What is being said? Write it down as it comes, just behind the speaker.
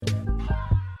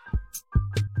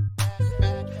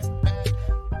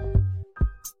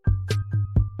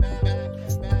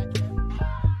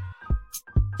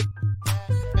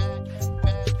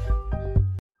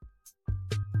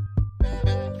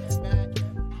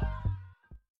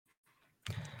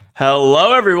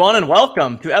Hello, everyone, and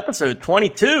welcome to episode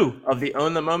 22 of the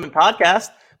Own the Moment podcast.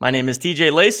 My name is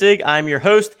TJ Lasig. I'm your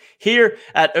host here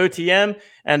at OTM.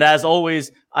 And as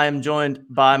always, I am joined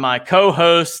by my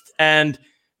co-host. And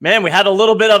man, we had a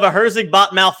little bit of a Herzig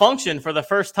bot malfunction for the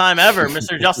first time ever.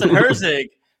 Mr. Justin Herzig,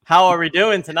 how are we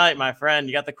doing tonight, my friend?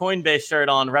 You got the Coinbase shirt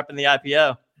on, repping the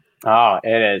IPO. Oh,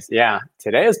 it is. Yeah.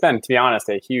 Today has been, to be honest,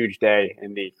 a huge day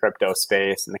in the crypto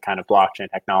space and the kind of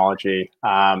blockchain technology.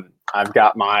 I've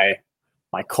got my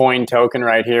coin token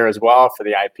right here as well for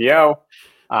the IPO.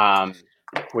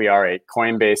 We are a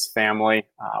Coinbase family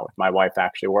with my wife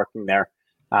actually working there.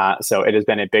 So it has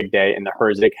been a big day in the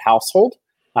Herzig household.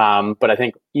 But I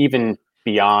think even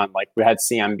beyond, like we had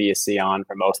CNBC on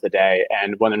for most of the day.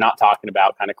 And when they're not talking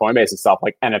about kind of Coinbase and stuff,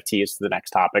 like NFTs is the next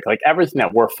topic, like everything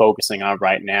that we're focusing on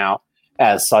right now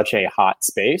as such a hot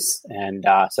space. And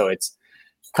so it's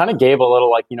kind of gave a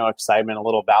little excitement, a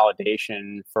little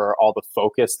validation for all the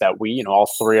focus that we, all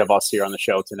three of us here on the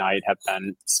show tonight have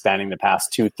been spending the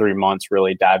past 2-3 months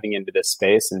really diving into this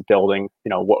space and building,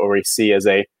 what we see as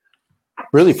a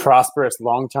really prosperous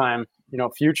long time,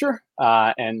 future.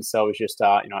 And so it's just,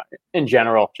 in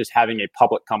general, just having a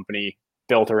public company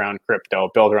built around crypto,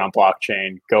 built around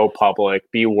blockchain, go public,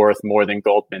 be worth more than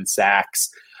Goldman Sachs.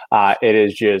 It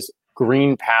is just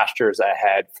green pastures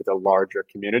ahead for the larger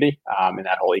community in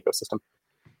that whole ecosystem.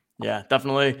 Yeah,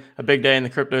 definitely a big day in the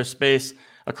crypto space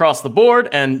across the board.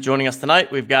 And joining us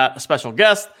tonight, we've got a special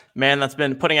guest, man that's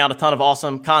been putting out a ton of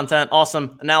awesome content,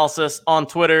 awesome analysis on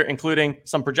Twitter, including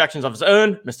some projections of his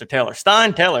own, Mr. Taylor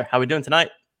Stein. Taylor, how are we doing tonight?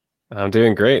 I'm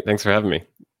doing great. Thanks for having me.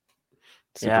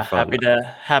 Super fun.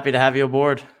 Happy to have you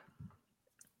aboard.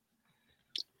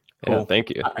 Cool. Yeah, thank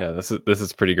you. Yeah, this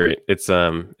is pretty great. It's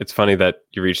funny that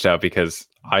you reached out because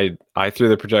I threw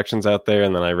the projections out there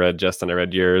and then I read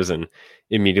yours and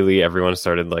immediately everyone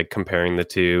started like comparing the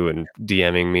two and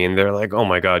DMing me and they're like, "Oh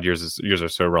my God, yours are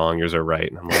so wrong, yours are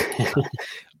right." And I'm like,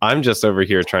 I'm just over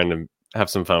here trying to have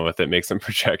some fun with it, make some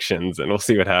projections, and we'll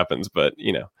see what happens. But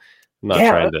I'm not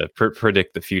trying to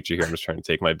predict the future here. I'm just trying to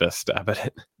take my best stab at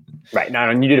it. Right. No,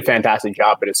 and you did a fantastic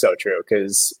job, but it's so true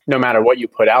because no matter what you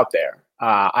put out there,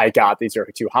 these are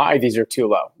too high, these are too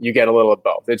low. You get a little of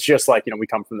both. It's just like, we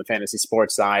come from the fantasy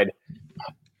sports side.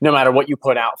 No matter what you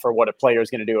put out for what a player is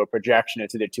going to do, a projection,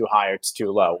 it's either too high or it's too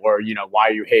low. Or, why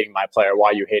are you hating my player? Why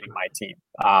are you hating my team?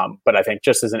 But I think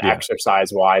just as an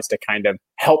exercise wise to kind of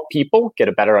help people get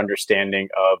a better understanding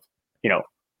of,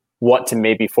 what to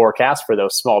maybe forecast for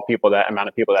those small people, that amount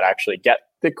of people that actually get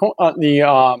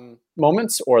the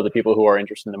moments or the people who are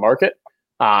interested in the market.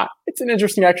 It's an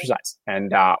interesting exercise.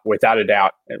 And without a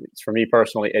doubt, at least for me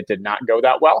personally, it did not go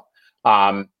that well.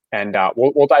 And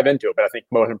we'll dive into it. But I think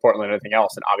most importantly than anything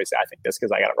else, and obviously I think this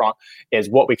because I got it wrong, is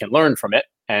what we can learn from it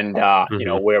and,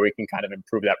 where we can kind of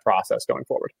improve that process going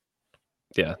forward.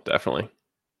 Yeah, definitely.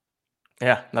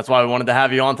 Yeah, that's why we wanted to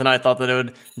have you on tonight. Thought that it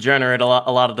would generate a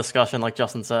lot of discussion. Like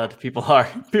Justin said, people are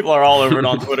all over it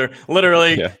on Twitter.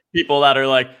 Literally, people that are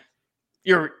like,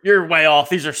 "You're way off.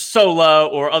 These are so low,"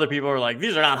 or other people are like,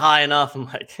 "These are not high enough." I'm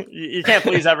like, you can't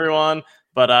please everyone,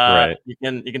 but right. you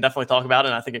can definitely talk about it.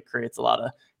 And I think it creates a lot of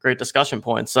great discussion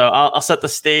points. So I'll set the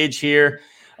stage here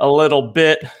a little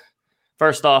bit.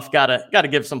 First off, gotta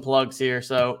give some plugs here.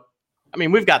 So.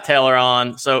 We've got Taylor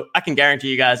on, so I can guarantee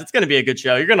you guys it's going to be a good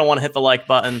show. You're going to want to hit the like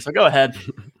button. So go ahead,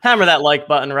 hammer that like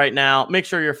button right now. Make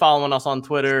sure you're following us on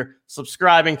Twitter,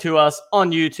 subscribing to us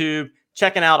on YouTube,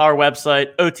 checking out our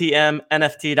website,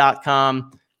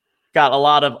 otmnft.com. Got a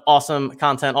lot of awesome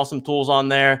content, awesome tools on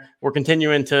there. We're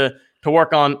continuing to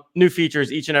work on new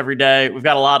features each and every day. We've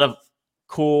got a lot of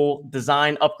cool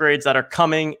design upgrades that are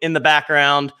coming in the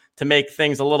background to make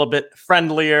things a little bit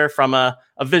friendlier from a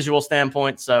visual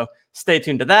standpoint. So stay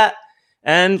tuned to that.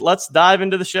 And let's dive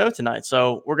into the show tonight.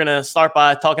 So we're going to start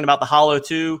by talking about the Holo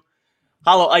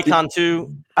Icon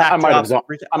 2. I might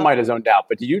have zoned out,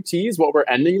 but did you tease what we're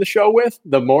ending the show with?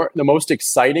 The most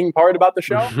exciting part about the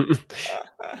show?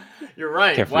 You're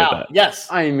right. Wow. Yes.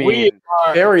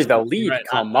 Bury the lead. Right.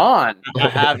 Come on. I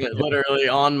have it literally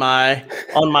on my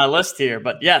list here.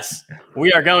 But yes,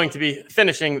 we are going to be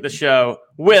finishing the show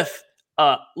with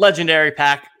a legendary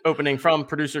pack opening from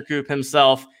Producer Coop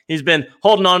himself. He's been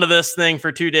holding on to this thing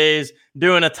for 2 days,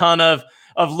 doing a ton of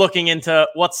looking into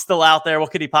what's still out there.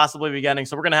 What could he possibly be getting?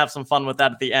 So we're going to have some fun with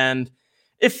that at the end.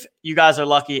 If you guys are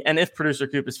lucky, and if Producer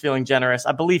Coop is feeling generous,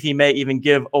 I believe he may even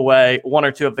give away one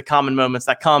or two of the common moments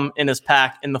that come in his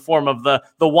pack in the form of the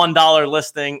 $1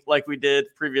 listing like we did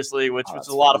previously, which was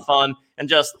a lot of fun. And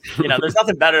just, there's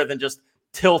nothing better than just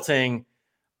tilting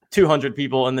 200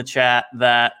 people in the chat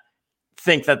that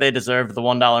think that they deserve the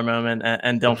 $1 moment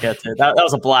and don't get to. That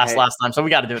was a blast last time, so we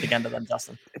got to do it again to them,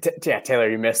 Justin. Yeah, Taylor,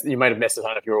 you might have missed it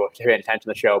on if you were paying attention to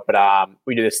the show, but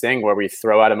we do this thing where we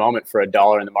throw out a moment for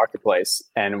 $1 in the marketplace,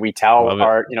 and we tell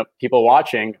our people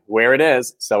watching where it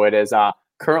is. So it is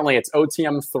currently it's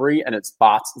OTM 3 and it's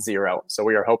bots 0. So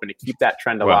we are hoping to keep that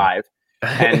trend alive.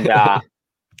 And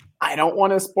I don't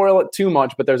want to spoil it too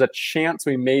much, but there's a chance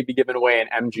we may be giving away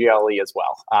an MGLE as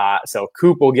well. So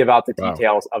Coop will give out the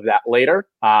details of that later.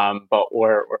 But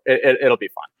it'll be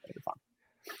fun. It'll be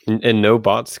fun. And no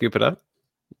bots scoop it up?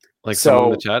 Like someone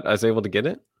in the chat, I was able to get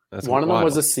it? That's one wild. Of them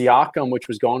was a Siakam, which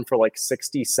was going for like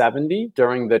 60, 70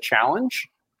 during the challenge.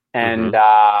 And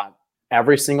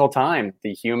every single time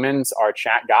the humans, our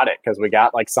chat got it, because we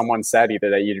got, like someone said,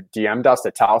 either they DM'd us to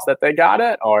tell us that they got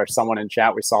it, or someone in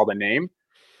chat, we saw the name.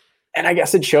 And I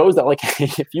guess it shows that, like,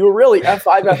 if you were really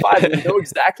F5, and you know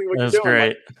exactly what you're doing,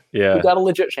 great. Like, you got a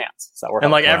legit chance. So we're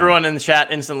everyone in the chat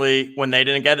instantly, when they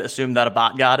didn't get it, assumed that a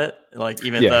bot got it. Like,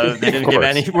 even though they didn't give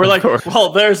any, we're like,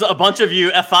 well, there's a bunch of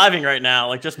you F5ing right now.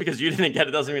 Like, just because you didn't get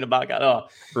it doesn't mean a bot got it. Oh,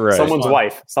 right. Someone's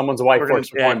wife works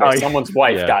for Coinbase. Someone's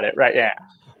wife got it, right? Yeah.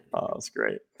 Oh, that's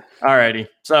great. All righty.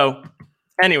 So,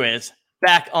 anyways,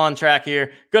 back on track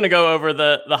here. Going to go over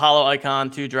the Holo Icon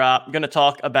 2 drop. Going to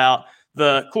talk about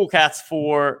the Cool Cats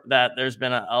 4, that there's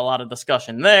been a lot of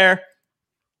discussion there.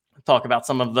 Talk about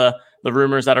some of the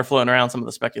rumors that are floating around, some of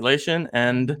the speculation,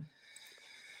 and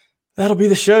that'll be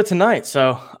the show tonight.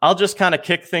 So I'll just kind of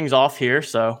kick things off here.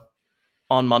 So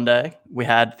on Monday, we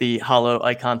had the Holo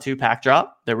Icon 2 pack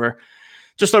drop. There were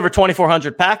just over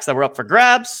 2,400 packs that were up for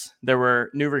grabs. There were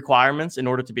new requirements in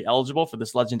order to be eligible for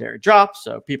this legendary drop.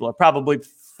 So people are probably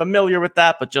familiar with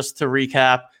that, but just to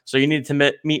recap, so you need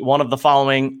to meet one of the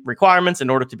following requirements in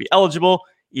order to be eligible: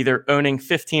 either owning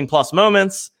 15 plus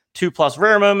moments, 2 plus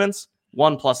rare moments,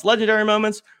 1 plus legendary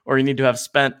moments, or you need to have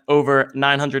spent over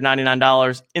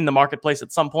 $999 in the marketplace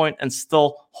at some point and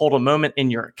still hold a moment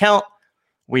in your account.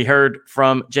 We heard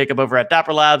from Jacob over at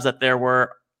Dapper Labs that there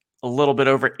were a little bit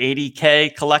over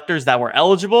 80K collectors that were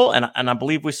eligible, and I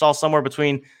believe we saw somewhere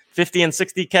between 50 and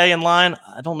 60K in line.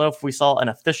 I don't know if we saw an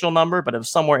official number, but it was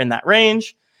somewhere in that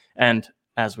range. And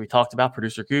as we talked about,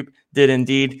 producer Coop did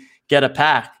indeed get a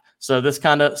pack. So this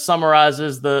kind of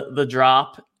summarizes the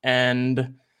drop.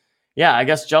 And yeah, I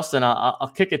guess Justin,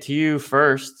 I'll kick it to you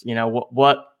first. You know,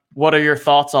 what are your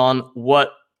thoughts on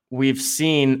what we've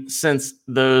seen since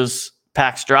those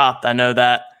packs dropped? I know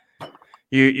that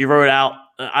you wrote out,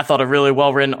 I thought, a really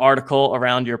well-written article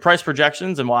around your price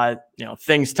projections and why, you know,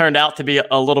 things turned out to be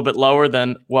a little bit lower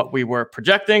than what we were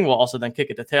projecting. We'll also then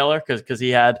kick it to Taylor because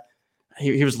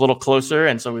he was a little closer,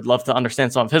 and so we'd love to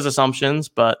understand some of his assumptions.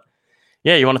 But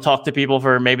yeah, you want to talk to people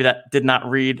for maybe that did not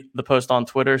read the post on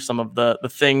Twitter, some of the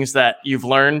things that you've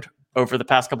learned over the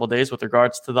past couple of days with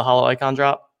regards to the Holo Icon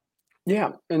drop?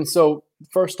 Yeah, and so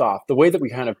first off, the way that we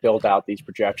kind of build out these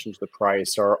projections, the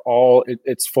price are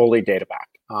it's fully data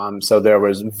backed. So there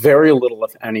was very little,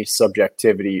 if any,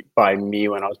 subjectivity by me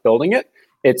when I was building it.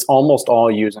 It's almost all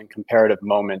using comparative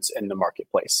moments in the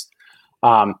marketplace.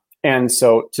 And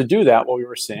so to do that, what we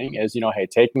were seeing is, hey,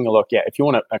 taking a look, if you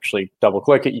want to actually double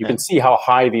click it, you can see how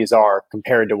high these are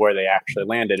compared to where they actually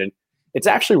landed. And it's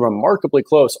actually remarkably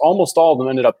close. Almost all of them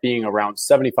ended up being around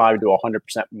 75 to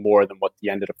 100% more than what they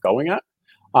ended up going at.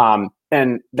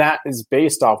 And that is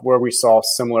based off where we saw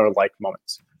similar like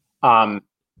moments.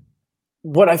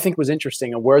 What I think was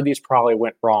interesting and where these probably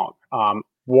went wrong.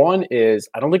 One is,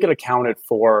 I don't think it accounted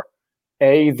for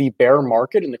the bear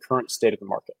market and the current state of the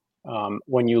market.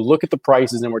 When you look at the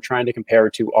prices and we're trying to compare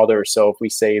it to others, so if we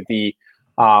say the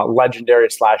legendary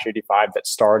 /85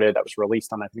 that was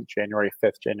released on, I think, January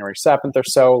 5th, January 7th or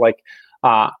so,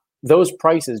 those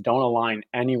prices don't align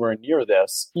anywhere near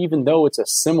this, even though it's a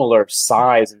similar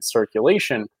size and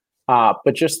circulation.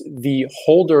 But just the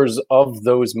holders of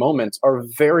those moments are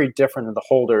very different than the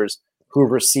holders who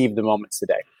received the moments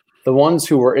today. The ones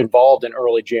who were involved in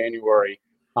early January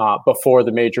before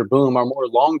the major boom are more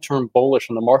long-term bullish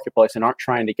on the marketplace and aren't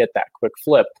trying to get that quick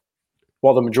flip.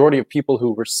 While the majority of people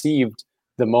who received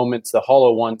the moments, the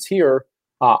Holo ones here,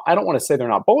 I don't want to say they're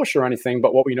not bullish or anything,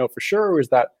 but what we know for sure is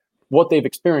that what they've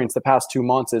experienced the past 2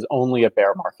 months is only a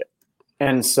bear market.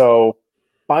 And so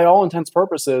by all intents and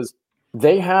purposes,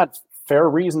 they had fair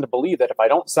reason to believe that if I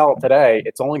don't sell it today,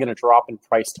 it's only going to drop in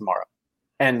price tomorrow.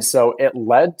 And so it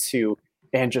led to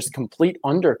just complete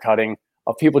undercutting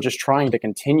of people just trying to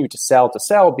continue to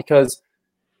sell because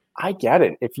I get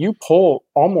it. If you pull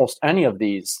almost any of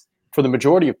these, for the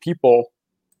majority of people,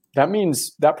 that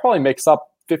means that probably makes up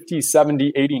 50,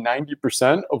 70, 80,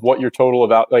 90% of what your total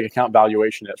account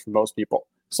valuation is for most people.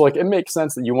 So like it makes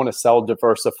sense that you want to sell,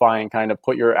 diversify, and kind of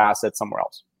put your assets somewhere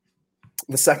else.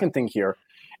 The second thing here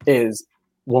is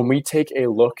when we take a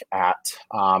look at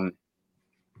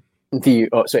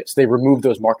so they removed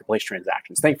those marketplace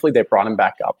transactions. Thankfully, they brought them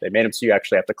back up. They made them so you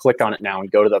actually have to click on it now and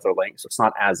go to the other link. So it's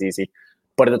not as easy.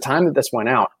 But at the time that this went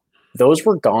out, those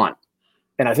were gone.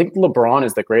 And I think LeBron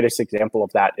is the greatest example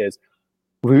of that. Is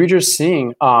we were just seeing,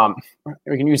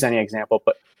 we can use any example,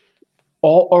 but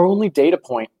our only data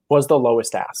point was the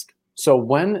lowest ask. So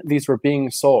when these were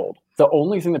being sold, the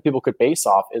only thing that people could base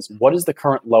off is what is the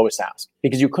current lowest ask?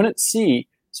 Because you couldn't see.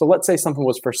 So let's say something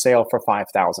was for sale for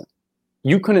 $5,000.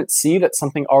 You couldn't see that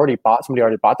somebody already bought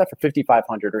that for $5,500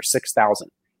 or $6,000.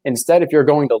 Instead, if you're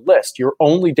going to list, your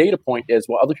only data point is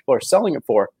what other people are selling it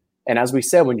for. And as we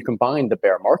said, when you combine the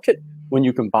bear market, when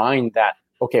you combine that,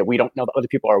 okay, we don't know that other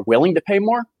people are willing to pay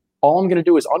more, all I'm going to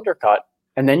do is undercut.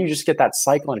 And then you just get that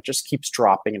cycle and it just keeps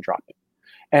dropping and dropping.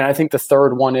 And I think the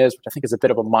third one is, which I think is a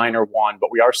bit of a minor one,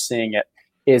 but we are seeing it,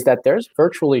 is that there's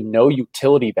virtually no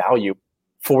utility value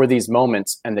for these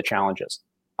moments and the challenges.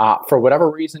 For whatever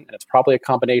reason, and it's probably a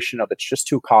combination of it's just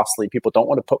too costly. People don't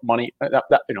want to put money,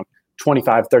 $25,000,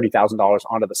 $30,000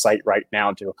 onto the site right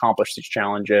now to accomplish these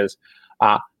challenges.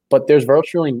 But there's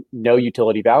virtually no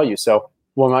utility value. So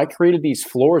when I created these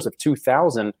floors of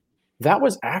 2,000, that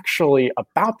was actually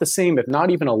about the same, if not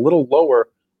even a little lower,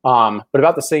 but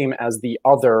about the same as the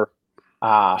other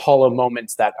Holo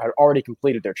moments that had already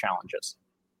completed their challenges.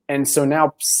 And so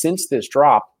now, since this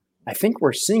drop, I think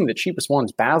we're seeing the cheapest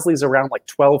ones. Basley's around like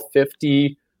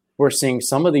 $1,250. We're seeing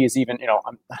some of these even,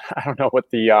 I don't know what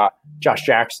the Josh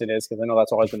Jackson is, because I know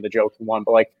that's always been the joking one,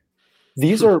 but like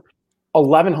these are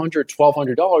 $1,100,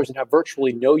 $1,200 and have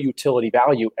virtually no utility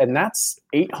value. And that's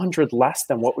 $800 less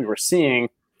than what we were seeing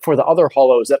for the other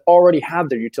Holos that already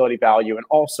had their utility value and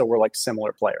also were like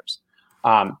similar players.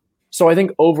 So I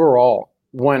think overall,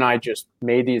 when I just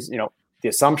made these, the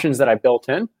assumptions that I built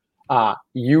in,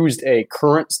 used a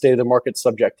current state of the market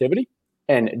subjectivity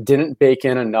and didn't bake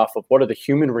in enough of what are the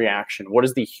human reaction, what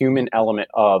is the human element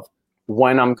of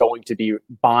when I'm going to be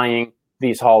buying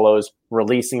these Holos,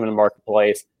 releasing them in the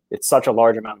marketplace. It's such a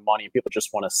large amount of money and people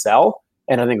just want to sell.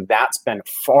 And I think that's been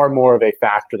far more of a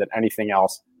factor than anything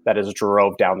else that has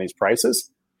drove down these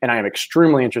prices. And I am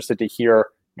extremely interested to hear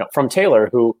from Taylor,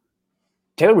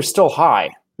 Taylor was still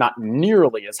high, not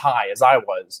nearly as high as I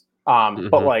was,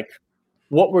 but like,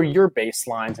 what were your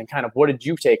baselines and kind of what did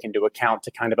you take into account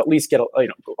to kind of at least get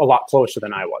a lot closer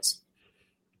than I was?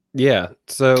 Yeah.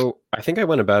 So I think I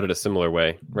went about it a similar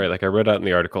way, right? Like I wrote out in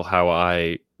the article how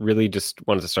I really just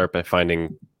wanted to start by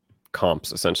finding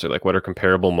comps, essentially, like what are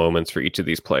comparable moments for each of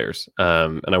these players.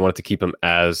 And I wanted to keep them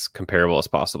as comparable as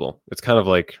possible. It's kind of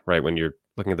like, right, when you're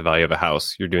looking at the value of a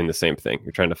house, you're doing the same thing.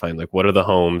 You're trying to find like, what are the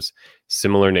homes,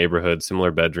 similar neighborhoods,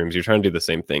 similar bedrooms. You're trying to do the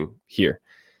same thing here.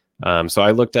 So I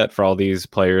looked at, for all these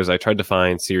players, I tried to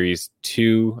find series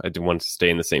 2. I didn't want to stay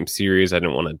in the same series. I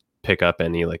didn't want to pick up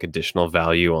any like additional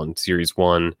value on series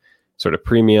 1 sort of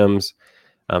premiums.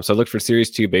 So I looked for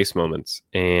series 2 base moments.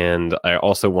 And I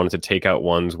also wanted to take out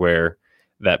ones where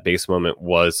that base moment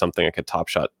was something like a Top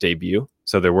Shot debut.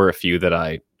 So there were a few that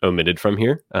I omitted from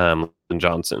here. And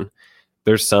Johnson,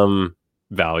 there's some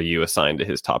value assigned to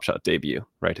his Top Shot debut,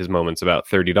 right? His moment's about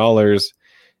 $30.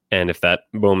 And if that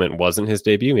moment wasn't his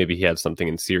debut, maybe he had something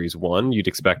in series 1, you'd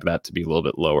expect that to be a little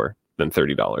bit lower than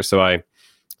 $30. So I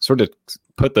sort of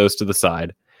put those to the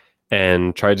side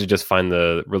and tried to just find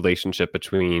the relationship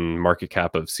between market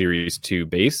cap of series 2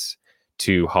 base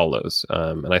to Holos.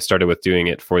 And I started with doing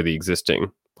it for the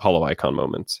existing Holo icon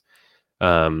moments.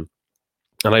 And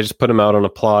I just put them out on a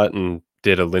plot and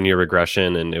did a linear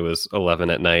regression, and it was 11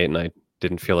 at night and I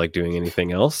didn't feel like doing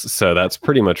anything else. So that's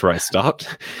pretty much where I stopped.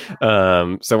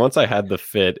 So once I had the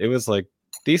fit, it was like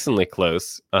decently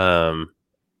close.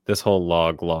 This whole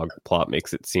log plot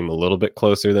makes it seem a little bit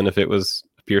closer than if it was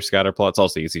a pure scatter plot. It's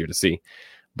also easier to see,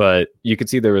 but you could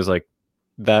see there was like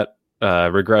that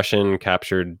regression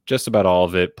captured just about all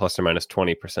of it, plus or minus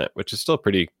 20%, which is still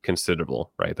pretty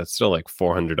considerable, right? That's still like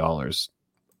 $400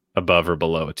 above or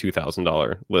below a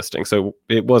 $2,000 listing. So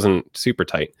it wasn't super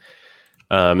tight.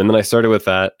 And then I started with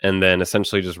that and then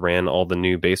essentially just ran all the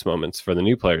new base moments for the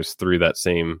new players through that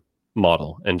same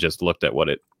model and just looked at what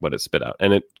it spit out.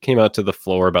 And it came out to the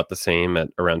floor about the same at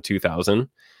around 2,000.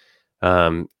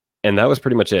 And that was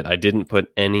pretty much it. I didn't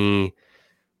put any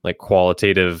like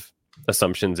qualitative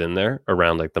assumptions in there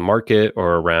around like the market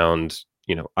or around,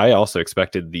 I also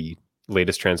expected the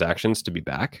latest transactions to be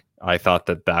back. I thought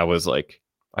that was like,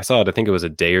 I saw it, I think it was a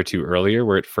day or two earlier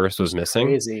where it first was missing.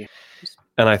 Crazy.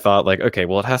 And I thought like, okay,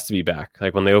 well, it has to be back.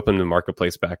 Like when they open the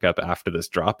marketplace back up after this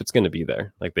drop, it's going to be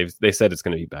there. Like they said it's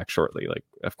going to be back shortly. Like,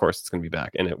 of course it's going to be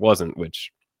back. And it wasn't,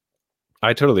 which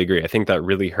I totally agree. I think that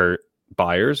really hurt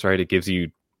buyers, right? It gives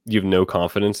you have no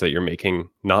confidence that you're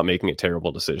not making a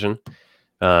terrible decision.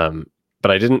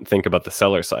 But I didn't think about the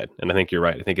seller side. And I think you're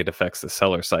right. I think it affects the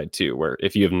seller side too, where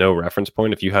if you have no reference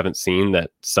point, if you haven't seen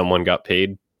that someone got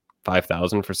paid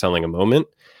 $5,000 for selling a moment,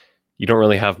 you don't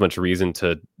really have much reason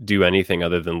to do anything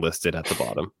other than list it at the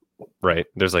bottom, right?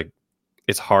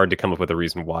 It's hard to come up with a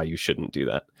reason why you shouldn't do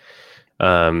that.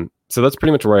 So that's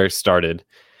pretty much where I started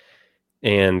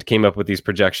and came up with these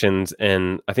projections.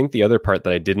 And I think the other part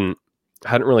that I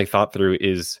hadn't really thought through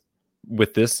is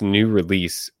with this new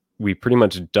release, we pretty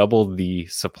much doubled the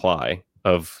supply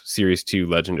of Series 2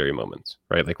 legendary moments,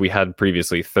 right? Like we had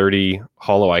previously 30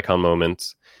 Holo icon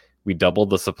moments. We doubled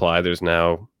the supply. There's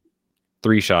now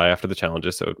 3 shy after the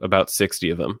challenges, so about 60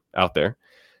 of them out there.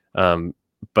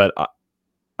 But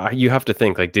you have to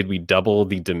think, like, did we double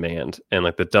the demand and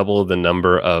like double the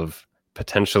number of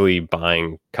potentially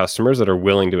buying customers that are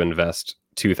willing to invest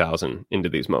 2,000 into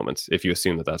these moments, if you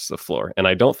assume that that's the floor? And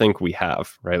I don't think we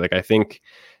have, right? Like I think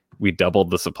we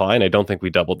doubled the supply and I don't think we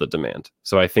doubled the demand.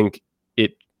 So I think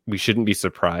we shouldn't be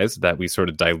surprised that we sort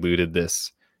of diluted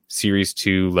this Series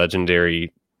 2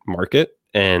 legendary market,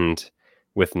 and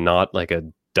with not like a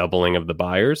doubling of the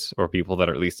buyers or people that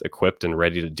are at least equipped and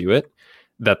ready to do it,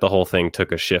 that the whole thing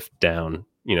took a shift down,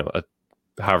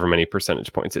 however many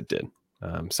percentage points it did.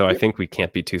 So I think we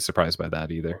can't be too surprised by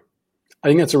that either. I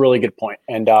think that's a really good point.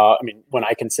 And when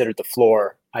I considered the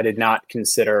floor, I did not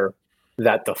consider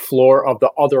that the floor of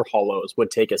the other Holos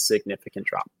would take a significant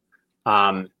drop.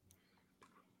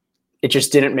 It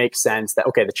just didn't make sense that,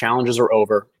 okay, the challenges are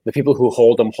over. The people who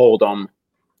hold them.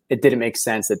 It didn't make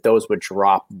sense that those would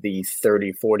drop the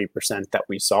 30, 40% that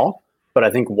we saw. But I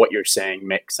think what you're saying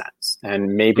makes sense.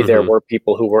 And maybe there were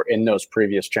people who were in those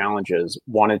previous challenges,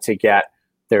 wanted to get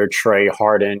their Trey,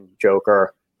 Harden,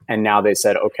 Joker, and now they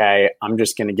said, okay, I'm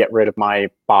just going to get rid of my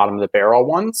bottom of the barrel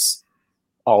ones.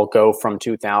 I'll go from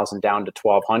 2,000 down to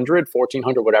 1,200,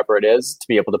 1,400, whatever it is, to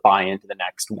be able to buy into the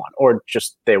next one, or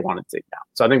just they wanted to dig down.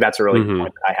 So I think that's a really good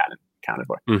point that I hadn't accounted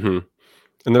for.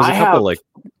 And there's a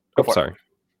couple sorry.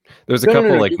 There's a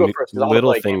couple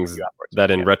little things that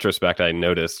in retrospect I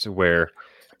noticed where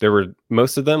there were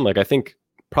most of them, like I think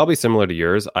probably similar to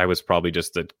yours, I was probably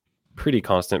just a pretty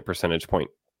constant percentage point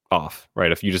off,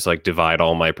 right? If you just like divide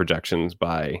all my projections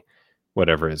by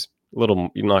whatever is a little,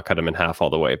 you not cut them in half all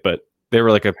the way, but they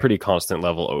were like a pretty constant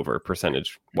level over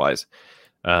percentage wise.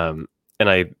 And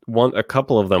a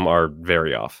couple of them are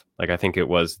very off. Like I think it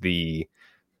was the,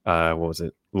 what was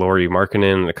it? Laurie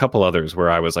Markkinen and a couple others where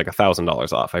I was like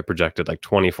 $1,000 off. I projected like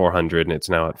 2,400 and it's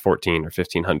now at 14 or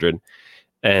 1,500.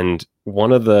 And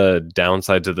one of the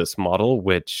downsides of this model,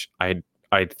 which I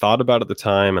thought about at the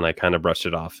time and I kind of brushed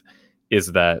it off,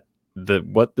 is that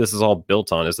what this is all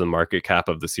built on is the market cap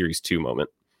of the Series 2 moment.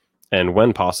 And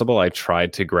when possible, I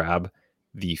tried to grab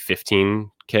the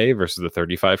 15K versus the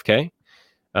 35K.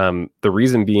 The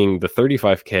reason being the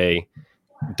 35K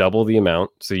double the amount,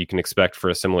 so you can expect for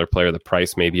a similar player the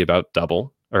price may be about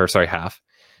half.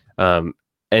 And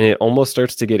it almost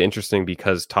starts to get interesting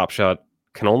because Top Shot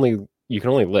you can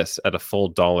only list at a full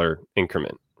dollar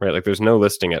increment, right? Like there's no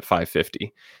listing at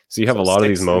 550. So you have a lot of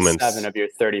these moments. 7 of your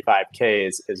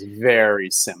 35Ks is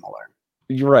very similar.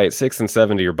 You're right. 6 and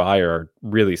 7 to your buyer are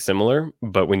really similar,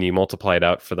 but when you multiply it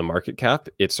out for the market cap,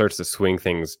 it starts to swing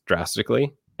things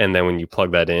drastically. And then when you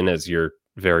plug that in as your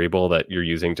variable that you're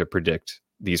using to predict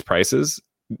these prices,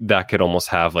 that could almost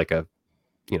have like a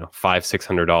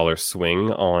 $500-$600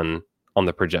 swing on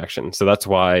the projection. So that's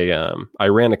why I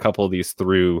ran a couple of these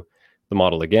through the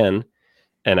model again,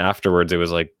 and afterwards it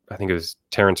was like, I think it was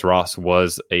Terrence Ross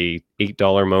was a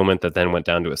 $8 moment that then went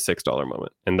down to a $6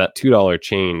 moment, and that $2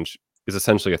 change is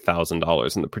essentially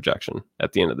 $1,000 in the projection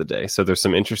at the end of the day. So there's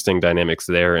some interesting dynamics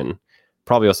there, and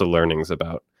probably also learnings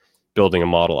about building a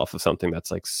model off of something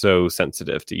that's like so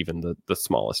sensitive to even the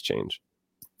smallest change.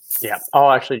 Yeah,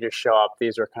 I'll actually just show up.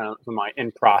 These are kind of my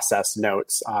in-process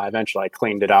notes. Eventually I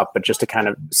cleaned it up, but just to kind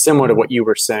of similar to what you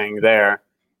were saying there,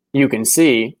 you can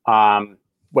see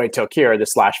what I took here, the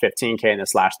slash 15K and the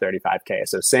slash 35K.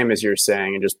 So same as you're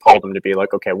saying, and just pulled them to be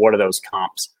like, okay, what are those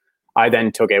comps? I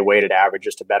then took a weighted average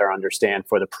just to better understand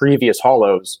for the previous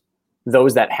Holos,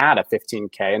 those that had a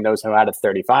 15K and those who had a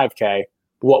 35K,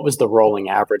 what was the rolling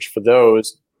average for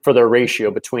those for their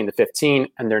ratio between the 15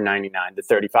 and their 99, the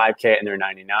 35K and their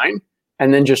 99,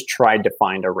 and then just tried to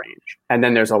find a range. And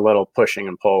then there's a little pushing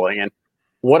and pulling. And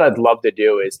what I'd love to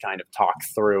do is kind of talk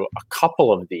through a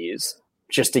couple of these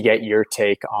just to get your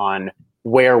take on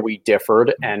where we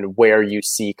differed and where you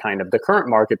see kind of the current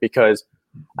market, because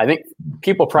I think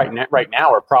people right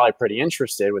now are probably pretty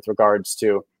interested with regards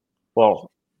to,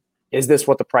 well, is this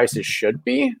what the prices should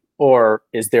be, or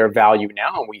is there value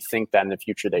now and we think that in the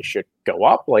future they should go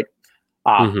up?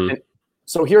 And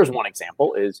so here's one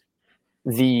example: is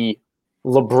the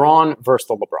LeBron versus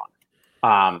the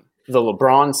LeBron. The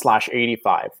LeBron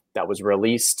 /85 that was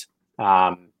released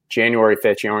January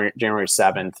 5th, January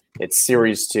 7th. It's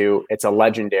Series 2. It's a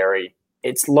legendary.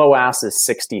 Its low ass is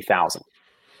 60,000.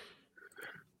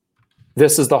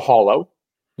 This is the Holo.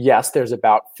 Yes, there's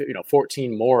about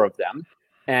 14 more of them.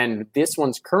 And this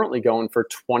one's currently going for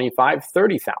 25,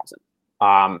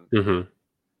 30,000.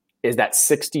 Is that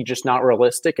 60 just not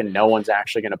realistic and no one's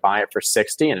actually going to buy it for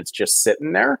 60 and it's just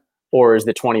sitting there? Or is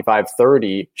the 25,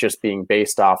 30 just being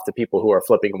based off the people who are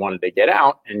flipping and wanted to get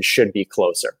out and should be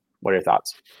closer? What are your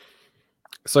thoughts?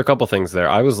 So a couple things there.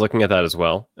 I was looking at that as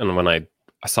well. And when I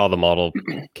saw the model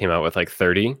came out with like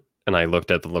 30 and I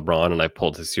looked at the LeBron and I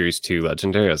pulled his Series 2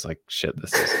 Legendary, I was like, shit,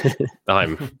 this is,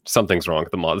 something's wrong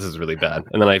with the model. This is really bad.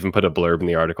 And then I even put a blurb in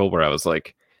the article where I was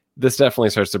like, this definitely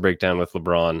starts to break down with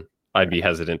LeBron. I'd be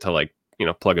hesitant to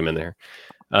plug him in there.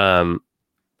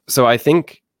 So I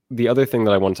think the other thing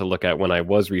that I wanted to look at when I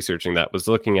was researching that was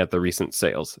looking at the recent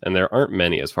sales, and there aren't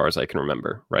many as far as I can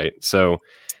remember, right? So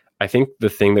I think the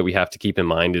thing that we have to keep in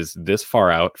mind is this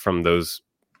far out from those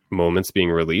moments being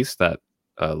released, that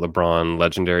LeBron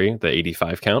Legendary, the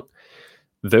 85 count,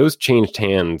 those changed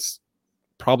hands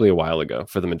probably a while ago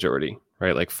for the majority,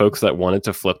 right? Like folks that wanted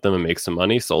to flip them and make some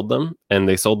money sold them, and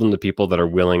they sold them to people that are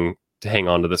willing to hang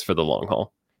on to this for the long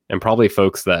haul. And probably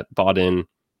folks that bought in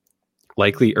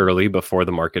likely early before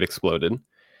the market exploded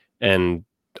and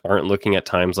aren't looking at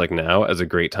times like now as a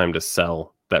great time to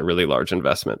sell that really large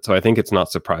investment. So I think it's not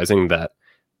surprising that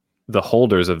the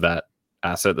holders of that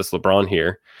asset, this LeBron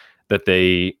here, that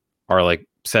they are like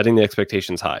setting the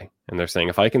expectations high. And they're saying,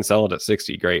 if I can sell it at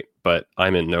 60, great, but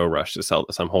I'm in no rush to sell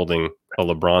this. I'm holding a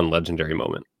LeBron legendary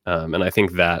moment. And I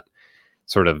think that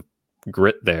sort of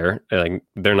grit there, like,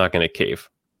 they're not going to cave.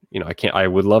 I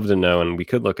would love to know, and we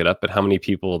could look it up, but how many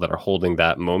people that are holding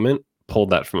that moment pulled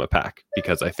that from a pack?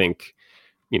 Because I think,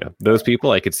 those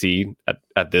people I could see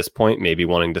at this point maybe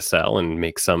wanting to sell and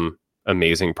make some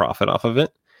amazing profit off of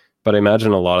it. But I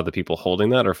imagine a lot of the people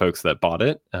holding that are folks that bought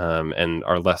it and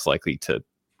are less likely to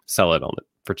sell it on it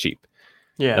for cheap.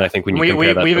 Yeah. And I think when you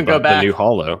compare that to the new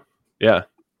Holo, yeah,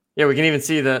 we can even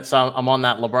see that. So I'm on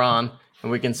that LeBron,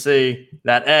 and we can see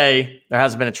that there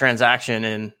hasn't been a transaction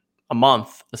in a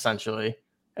month, essentially.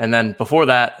 And then before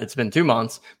that, it's been 2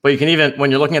 months. But you can even,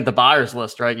 when you're looking at the buyers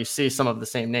list, right, you see some of the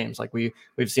same names. Like we've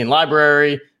seen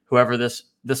Library, whoever this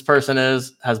person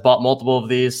is, has bought multiple of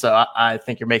these. So I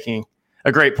think you're making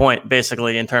a great point,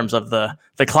 basically, in terms of the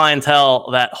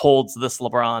clientele that holds this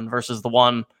LeBron versus the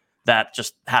one that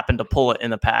just happened to pull it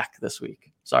in the pack this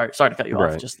week. Sorry to cut you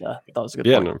off. Just that was a good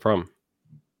point. Yeah, no problem.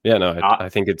 Yeah, no, I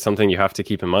think it's something you have to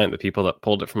keep in mind. The people that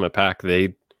pulled it from a pack,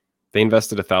 they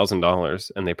invested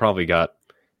 $1,000 and they probably got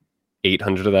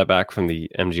 $800 of that back from the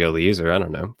MGLEs, or I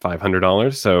don't know,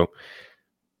 $500. So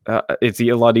it's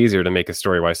a lot easier to make a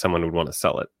story why someone would want to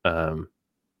sell it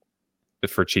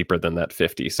for cheaper than that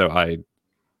 50. So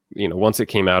once it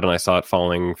came out and I saw it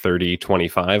falling 30,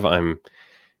 25, I'm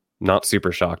not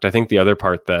super shocked. I think the other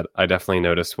part that I definitely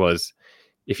noticed was,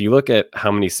 if you look at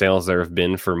how many sales there have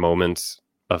been for moments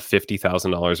of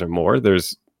 $50,000 or more,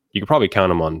 you could probably count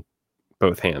them on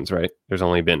both hands, right? There's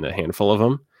only been a handful of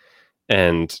them.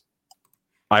 And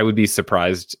I would be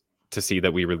surprised to see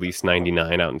that we release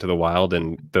 99 out into the wild,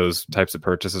 and those types of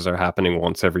purchases are happening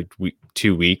once every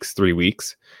 2 weeks, 3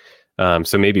 weeks.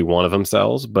 So maybe one of them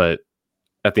sells, but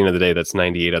at the end of the day, that's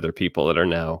 98 other people that are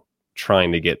now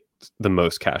trying to get the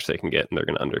most cash they can get, and they're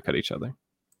going to undercut each other.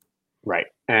 Right.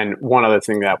 And one other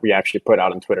thing that we actually put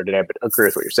out on Twitter today, but I agree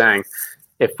with what you're saying.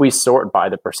 If we sort by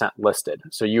the percent listed,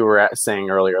 so you were saying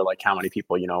earlier, like how many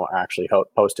people, are actually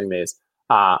posting these,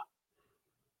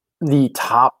 the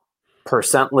top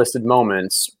percent listed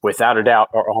moments, without a doubt,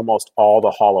 are almost all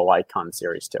the Holo Icon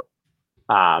Series 2.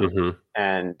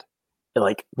 And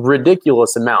like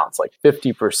ridiculous amounts, like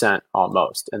 50%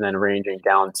 almost, and then ranging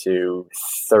down to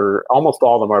almost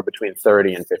all of them are between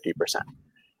 30 and 50%.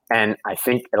 And I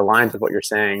think it aligns with what you're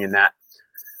saying in that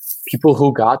people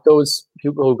who got those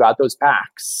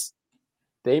packs,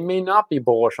 they may not be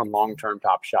bullish on long-term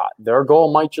Top Shot. Their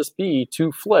goal might just be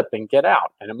to flip and get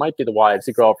out. And it might be the wives,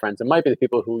 the girlfriends. It might be the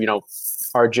people who,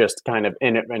 are just kind of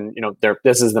in it and,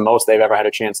 this is the most they've ever had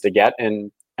a chance to get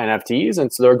in NFTs.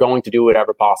 And so they're going to do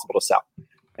whatever possible to sell.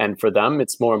 And for them,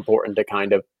 it's more important to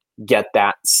kind of get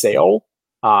that sale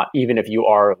even if you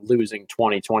are losing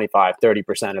 20, 25,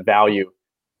 30% of value,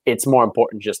 it's more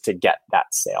important just to get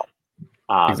that sale.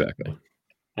 Exactly.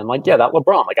 And like, yeah, that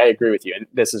LeBron, like I agree with you. And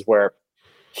this is where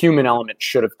human element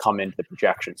should have come into the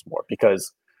projections more,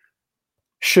 because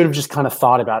should have just kind of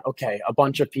thought about, okay, a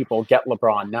bunch of people get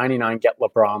LeBron, 99 get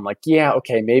LeBron. Like, yeah,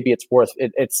 okay, maybe it's worth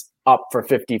it. It's up for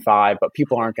 55, but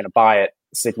people aren't going to buy it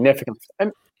significantly.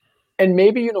 And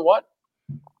maybe, you know what?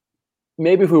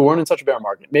 Maybe if we weren't in such a bear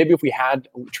market, maybe if we had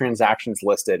transactions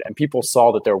listed and people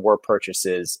saw that there were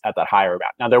purchases at that higher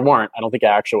amount. Now, there weren't. I don't think it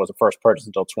actually was a first purchase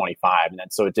until 25. And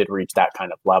then so it did reach that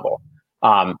kind of level.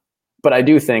 But I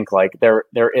do think like there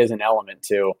is an element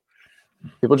to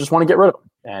people just want to get rid of them.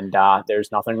 And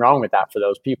there's nothing wrong with that for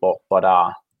those people.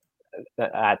 But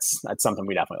that's something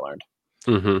we definitely learned.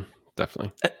 Mm-hmm.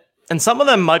 Definitely. And some of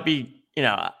them might be,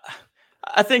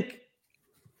 I think,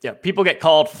 people get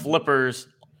called flippers.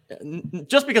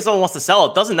 Just because someone wants to sell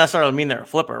it doesn't necessarily mean they're a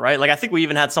flipper, right? Like I think we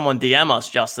even had someone DM us,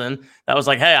 Justin, that was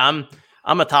like, hey, I'm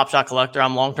a Top Shot collector.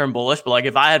 I'm long-term bullish. But like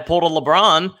if I had pulled a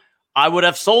LeBron, I would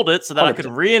have sold it so that 100%. I could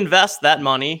reinvest that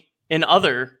money in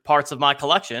other parts of my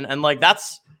collection. And like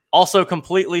that's also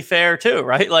completely fair too,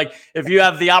 right? Like if you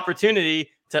have the opportunity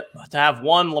to have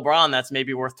one LeBron that's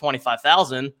maybe worth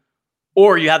 25,000,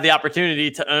 or you have the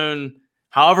opportunity to own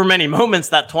however many moments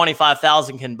that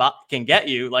 25,000 can get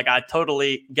you, like I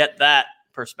totally get that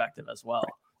perspective as well.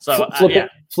 So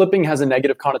flipping has a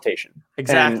negative connotation.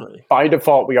 Exactly. And by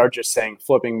default, we are just saying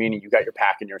flipping, meaning you got your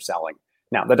pack and you're selling.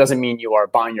 Now that doesn't mean you are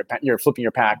buying you're flipping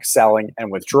your pack, selling,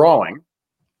 and withdrawing.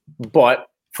 But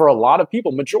for a lot of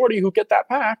people, majority who get that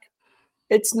pack,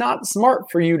 it's not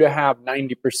smart for you to have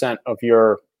 90% of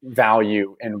your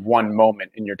value in one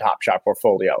moment in your Top Shot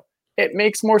portfolio. It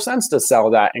makes more sense to sell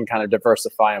that and kind of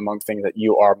diversify among things that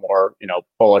you are more,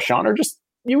 bullish on, or just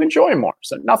you enjoy more.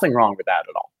 So nothing wrong with that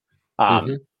at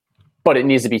all. But it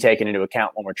needs to be taken into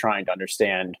account when we're trying to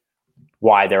understand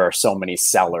why there are so many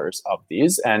sellers of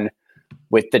these. And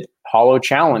with the Holo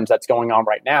challenge that's going on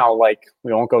right now, like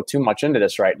we won't go too much into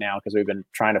this right now because we've been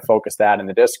trying to focus that in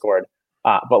the Discord.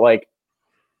 But like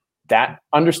that,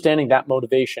 understanding that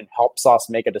motivation helps us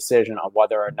make a decision on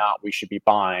whether or not we should be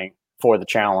buying for the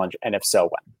challenge, and if so,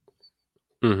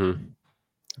 when. Mm-hmm.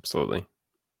 Absolutely.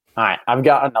 All right, I've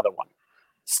got another one.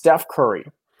 Steph Curry,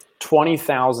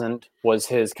 20,000 was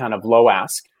his kind of low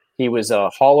ask. He was a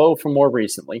Holo from more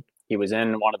recently. He was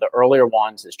in one of the earlier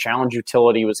ones. His challenge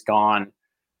utility was gone.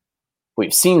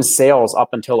 We've seen sales up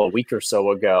until a week or so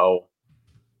ago.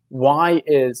 And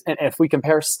if we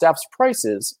compare Steph's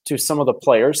prices to some of the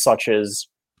players such as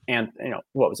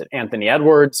Anthony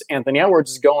Edwards. Anthony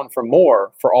Edwards is going for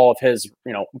more for all of his,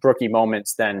 rookie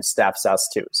moments than Steph's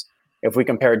S2s. If we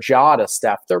compare Ja to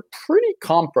Steph, they're pretty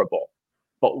comparable.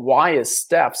 But why is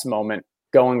Steph's moment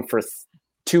going for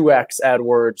 2x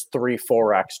Edwards,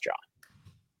 4x Ja?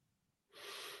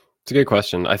 It's a good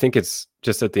question. I think it's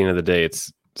just at the end of the day,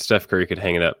 it's Steph Curry could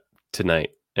hang it up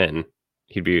tonight and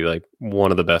he'd be like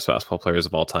one of the best basketball players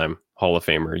of all time, Hall of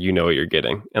Famer. You know what you're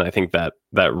getting. And I think that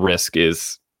risk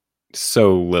is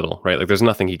so little, right? Like there's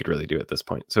nothing he could really do at this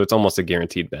point. So it's almost a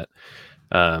guaranteed bet.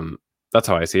 That's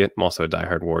how I see it. I'm also a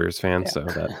diehard Warriors fan, so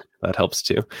that helps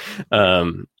too.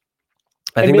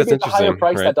 I think that's interesting. Maybe at the higher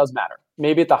price, right? That does matter.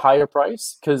 Maybe at the higher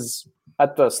price, because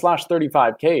at the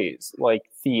 /35Ks, like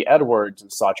the Edwards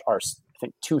and such are, I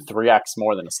think, 2-3x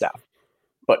more than a Steph.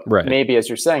 But maybe, as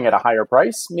you're saying, at a higher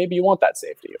price, maybe you want that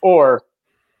safety. Or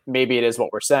maybe it is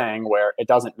what we're saying, where it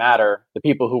doesn't matter. The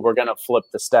people who were going to flip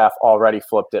the Steph already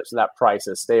flipped it, so that price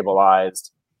is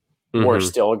stabilized. Mm-hmm. We're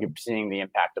still seeing the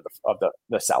impact of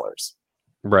the sellers.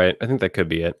 Right. I think that could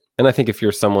be it. And I think if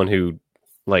you're someone who,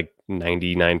 like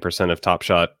 99% of Top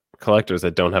Shot collectors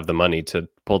that don't have the money to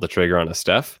pull the trigger on a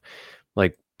Steph,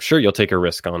 like sure, you'll take a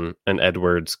risk on an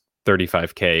Edwards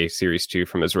 35K Series 2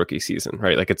 from his rookie season,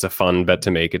 right? Like it's a fun bet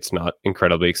to make. It's not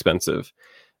incredibly expensive.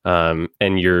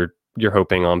 And you're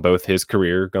hoping on both his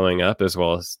career going up as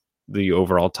well as the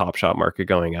overall Top Shot market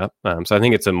going up. So I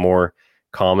think it's a more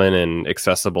common and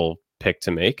accessible pick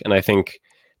to make. And I think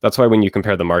that's why when you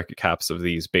compare the market caps of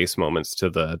these base moments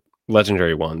to the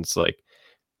legendary ones, like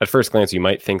at first glance, you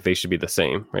might think they should be the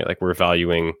same, right? Like we're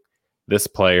valuing this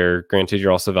player. Granted,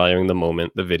 you're also valuing the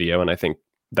moment, the video. And I think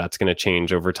that's going to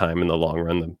change over time in the long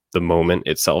run. The moment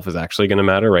itself is actually going to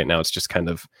matter. Right now, it's just kind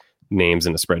of names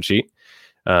in a spreadsheet.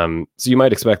 So you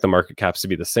might expect the market caps to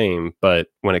be the same, but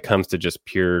when it comes to just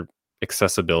pure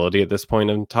accessibility at this point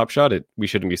in Top Shot, we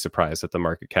shouldn't be surprised that the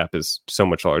market cap is so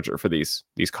much larger for these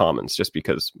commons, just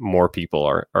because more people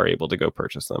are able to go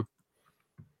purchase them.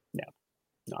 Yeah,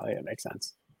 no, I think that makes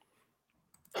sense.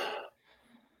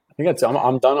 I think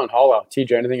I'm done on Holo.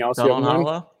 TJ, anything else? Done on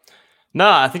Holo? No,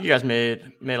 I think you guys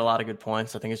made a lot of good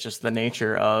points. I think it's just the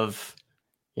nature of,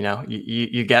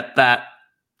 you get that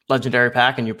legendary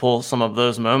pack and you pull some of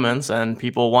those moments, and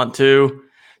people want to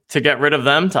get rid of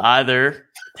them, to either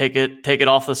take it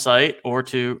off the site or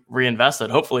to reinvest it.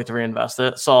 Hopefully to reinvest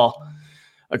it. Saw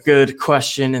a good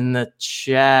question in the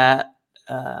chat.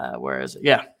 Where is it?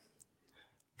 Yeah,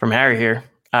 from Harry here.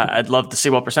 I'd love to see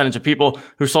what percentage of people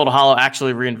who sold a Holo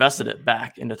actually reinvested it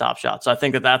back into Top Shot. So I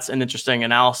think that's an interesting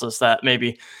analysis that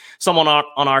maybe someone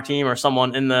on our team or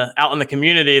someone out in the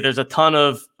community, there's a ton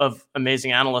of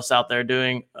amazing analysts out there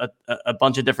doing a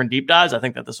bunch of different deep dives. I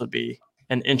think that this would be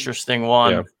an interesting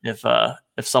one. Yeah.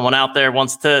 If someone out there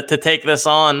wants to take this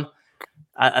on,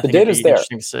 I think it'd be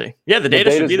interesting to see. Yeah, the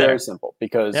data should be there. Very simple,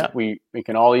 because we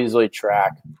can all easily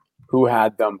track who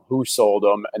had them, who sold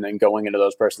them, and then going into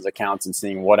those person's accounts and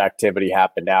seeing what activity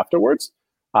happened afterwards.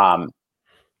 And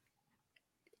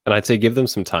I'd say give them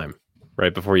some time,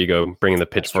 right, before you go bringing the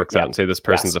pitchforks out and say this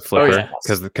person's a flipper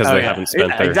because they haven't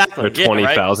spent their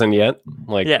 20,000 yet.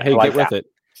 Like, hey, get with it.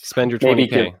 Spend your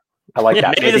 20K. I like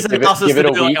that. Maybe this analysis give it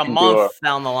a week, like a month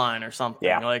down the line or something.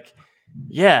 Yeah. Like,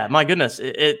 my goodness,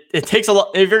 it takes a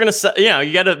lot. If you're gonna,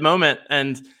 you get a moment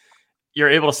and you're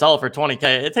able to sell it for 20K.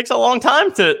 It takes a long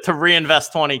time to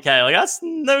reinvest 20K. Like, that's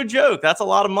no joke. That's a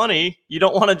lot of money. You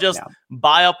don't want to just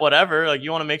buy up whatever. Like, you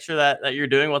want to make sure that you're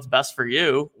doing what's best for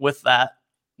you with that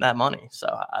money. So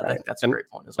I think that's a great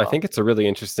point as well. I think it's a really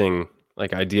interesting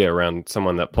idea around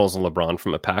someone that pulls a LeBron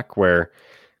from a pack, where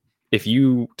if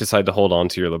you decide to hold on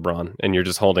to your LeBron and you're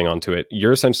just holding on to it,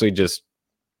 you're essentially just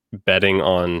betting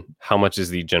on how much is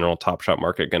the general Top Shot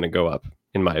market going to go up,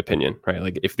 in my opinion, right?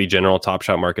 Like, if the general Top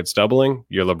Shot market's doubling,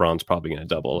 your LeBron's probably going to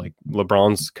double. Like,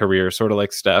 LeBron's career, sort of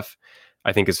like Steph,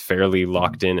 I think is fairly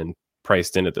locked in and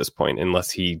priced in at this point,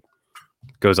 unless he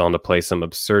goes on to play some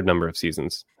absurd number of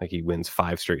seasons. Like, he wins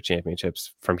 5 straight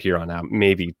championships from here on out.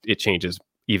 Maybe it changes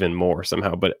even more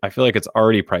somehow, but I feel like it's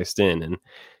already priced in, and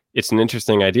it's an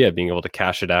interesting idea, being able to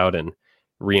cash it out and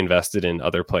reinvest it in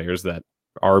other players that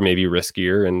are maybe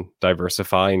riskier and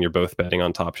diversify, and you're both betting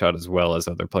on Top Shot as well as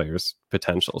other players'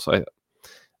 potential. So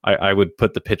I would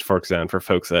put the pitchforks down for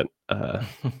folks that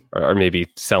are maybe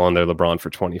selling their LeBron for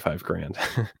 25 grand.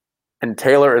 And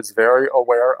Taylor is very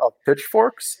aware of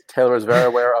pitchforks. Taylor is very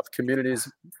aware of communities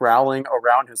rallying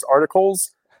around his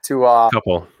articles to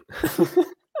couple.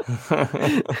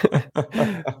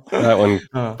 That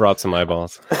one brought some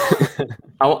eyeballs.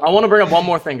 I want to bring up one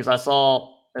more thing, because I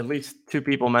saw at least 2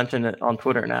 people mention it on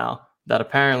Twitter now, that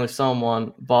apparently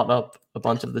someone bought up a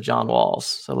bunch of the John Walls.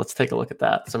 So let's take a look at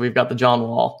that. So we've got the John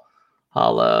Wall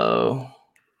Holo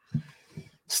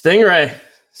Stingray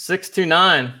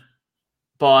 629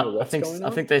 bought. I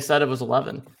think they said it was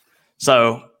 11.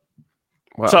 So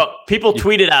wow. So people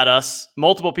tweeted at us.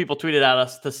 Multiple people tweeted at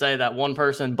us to say that one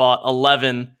person bought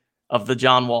 11 of the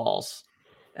John Walls,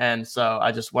 and so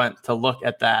I just went to look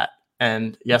at that,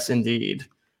 and yes, indeed.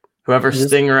 Whoever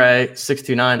Stingray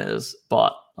 629 is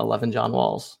bought 11 John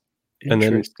Walls. And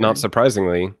then, not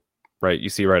surprisingly, right, you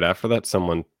see right after that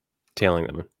someone tailing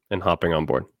them and hopping on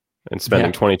board and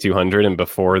spending 2,200. And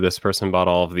before this person bought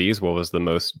all of these, what was the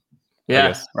most?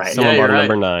 Yeah, right. Someone bought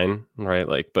number 9,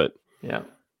 right? Yeah.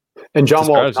 And John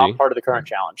Wall is not part of the current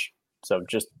challenge, so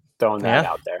just throwing that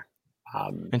out there.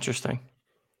 Interesting.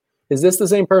 Is this the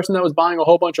same person that was buying a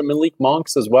whole bunch of Malik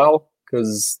Monks as well?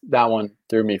 Because that one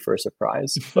threw me for a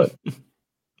surprise, but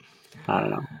I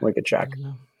don't know. We could check.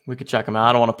 We could check them out.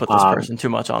 I don't want to put this person too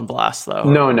much on blast, though.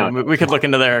 No. We could look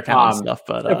into their account and stuff,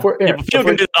 but people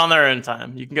can do it on their own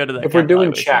time. You can go to the. If we're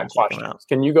doing chat questions,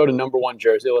 can you go to number 1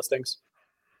 jersey listings?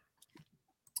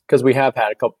 Because we have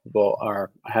had a couple people,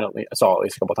 or I saw at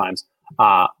least a couple times.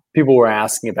 People were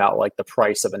asking about the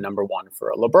price of a number 1 for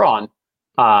a LeBron,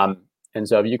 and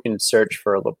so if you can search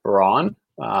for a LeBron.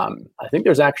 I think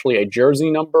there's actually a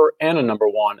jersey number and a number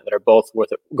 1 that are both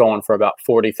going for about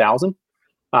 40,000.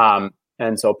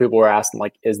 And so people were asking,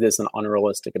 is this an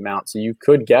unrealistic amount? So you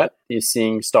could get the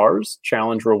Seeing Stars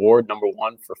Challenge Reward number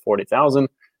 1 for 40,000.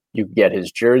 You could get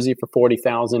his jersey for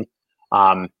 40,000.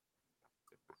 I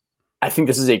think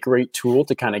this is a great tool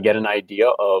to kind of get an idea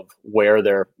of where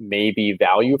there may be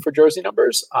value for jersey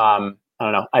numbers. I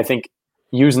don't know. I think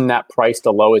using that price to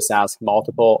lowest ask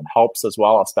multiple helps as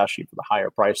well, especially for the higher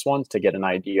priced ones, to get an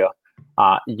idea.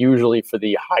 Usually for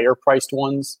the higher priced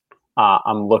ones,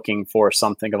 I'm looking for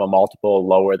something of a multiple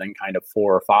lower than kind of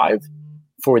 4 or 5.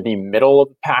 For the middle of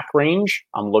the pack range,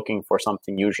 I'm looking for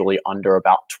something usually under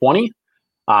about 20.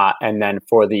 And then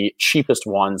for the cheapest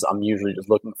ones, I'm usually just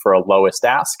looking for a lowest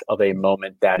ask of a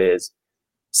moment that is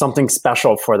something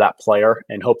special for that player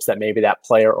in hopes that maybe that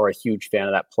player or a huge fan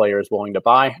of that player is willing to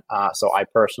buy. So I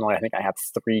think I have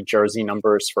 3 jersey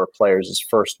numbers for players'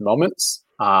 first moments.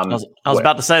 I was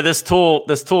about to say this tool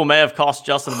may have cost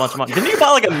Justin a bunch of money. Didn't you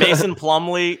buy like a Mason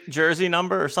Plumlee jersey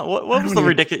number or something? What was the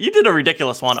ridiculous? You did a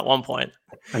ridiculous one at one point.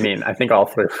 I mean, I think all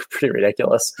 3 were pretty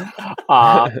ridiculous.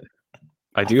 I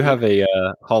do have a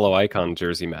Holo Icon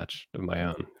jersey match of my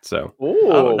own. So, nice.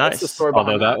 What's the story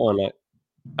behind that one,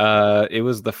 it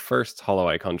was the first Holo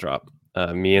Icon drop.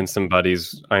 Me and some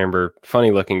buddies, I remember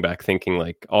funny looking back, thinking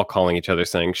like all calling each other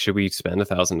saying, should we spend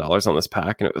 $1,000 on this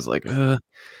pack? And it was like,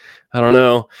 I don't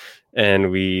know.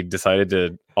 And we decided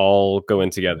to all go in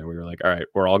together. We were like, all right,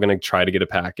 we're all going to try to get a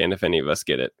pack. And if any of us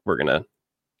get it, we're going to,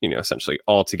 essentially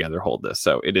all together hold this.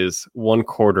 So it is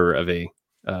 1/4 of a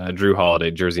Drew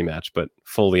Holiday jersey match, but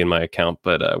fully in my account.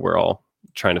 But we're all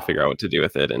trying to figure out what to do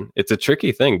with it. And it's a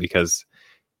tricky thing because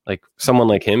like someone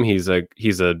like him, he's been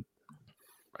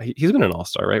an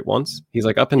all-star, right? Once he's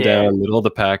like up and down, middle of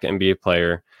the pack NBA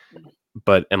player.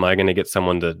 But am I going to get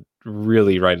someone to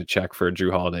really write a check for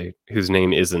Drew Holiday whose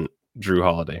name isn't Drew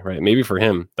Holiday, right? Maybe for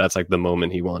him, that's like the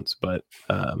moment he wants. But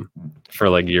for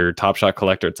like your Top Shot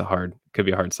collector, could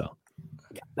be a hard sell.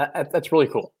 That's really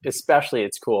cool. Especially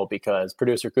it's cool because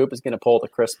producer Coop is going to pull the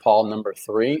Chris Paul number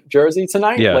 3 jersey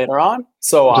tonight later on.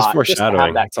 So just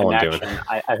foreshadowing. That's all I'm doing.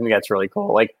 I think that's really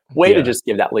cool. Like way to just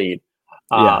give that lead.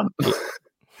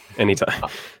 Anytime.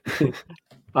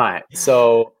 All right.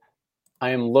 So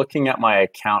I am looking at my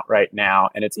account right now,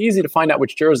 and it's easy to find out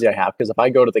which jersey I have because if I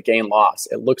go to the gain loss,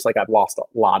 it looks like I've lost a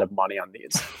lot of money on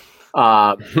these.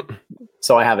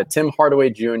 So I have a Tim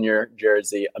Hardaway Jr.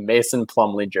 jersey, a Mason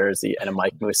Plumlee jersey, and a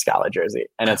Mike Muscala jersey,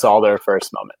 and it's all their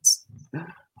first moments.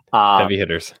 Heavy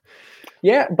hitters.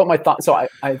 Yeah, but my thought. So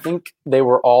I think they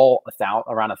were all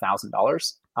around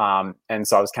 $1,000, and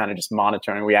so I was kind of just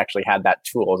monitoring. We actually had that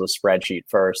tool as a spreadsheet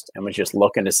first, and was just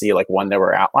looking to see like when there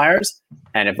were outliers,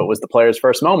 and if it was the player's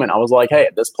first moment, I was like, hey,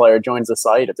 if this player joins the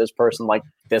site, if this person like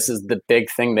this is the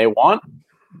big thing they want,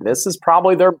 this is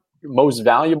probably their most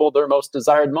valuable, their most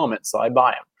desired moment, so I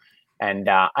buy them. And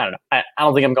I don't know. I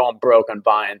don't think I'm going broke on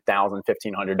buying $1,000,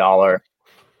 $1,500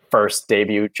 first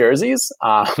debut jerseys.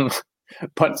 But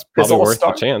this all worth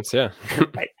a chance, yeah.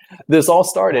 Right. This all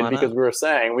started because we were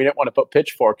saying we didn't want to put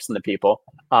pitchforks in the people.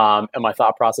 And my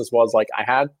thought process was like I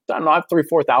have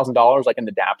 $3,000-$4,000 like in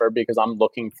the Dapper because I'm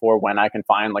looking for when I can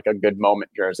find like a good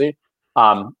moment jersey.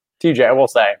 TJ, I will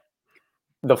say,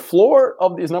 the floor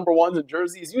of these number 1s and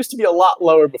jerseys used to be a lot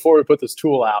lower before we put this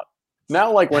tool out.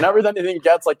 Now, like whenever anything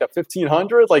gets like the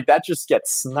 1,500, like that just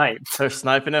gets sniped. They're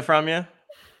sniping it from you?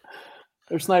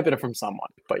 They're sniping it from someone,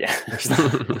 but yeah.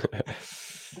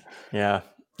 Yeah,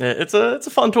 it's a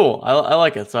fun tool. I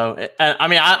like it. So,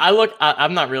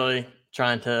 I'm not really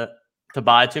trying to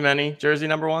buy too many jersey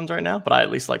number 1s right now, but I at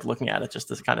least like looking at it just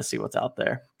to kind of see what's out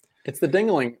there. It's the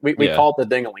Dingling. We call it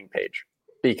the Dingling page.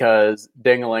 Because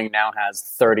Dingling now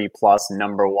has 30 plus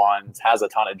number 1s, has a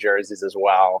ton of jerseys as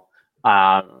well.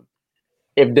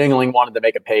 If Dingling wanted to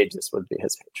make a page, this would be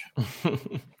his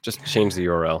page. Just change the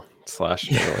URL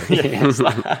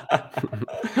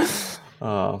 /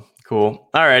 Oh, cool.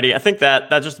 Alrighty. I think that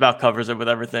just about covers it with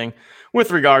everything with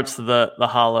regards to the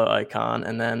Holo Icon.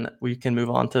 And then we can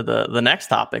move on to the next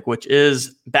topic, which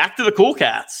is back to the Cool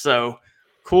Cats. So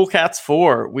Cool Cats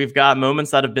 4, we've got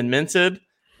moments that have been minted.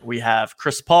 We have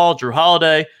Chris Paul, Drew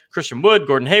Holiday, Christian Wood,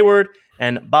 Gordon Hayward,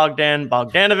 and Bogdan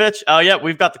Bogdanovic. Oh, yeah,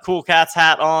 we've got the Cool Cats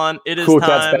hat on. It is Cool time.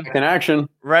 Cats back in action.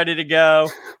 Ready to go.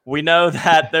 We know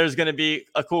that there's going to be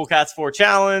a Cool Cats 4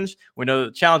 challenge. We know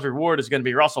the challenge reward is going to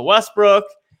be Russell Westbrook.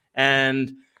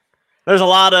 And there's a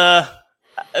lot of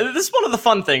 – this is one of the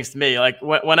fun things to me. Like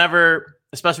whenever,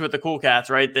 especially with the Cool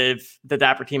Cats, right, the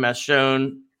Dapper team has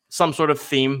shown – some sort of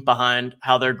theme behind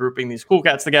how they're grouping these Cool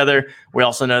Cats together. We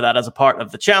also know that as a part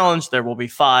of the challenge, there will be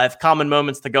 5 common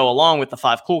moments to go along with the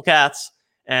 5 Cool Cats.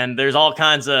 And there's all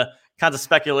kinds of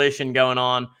speculation going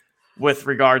on with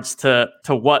regards to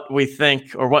what we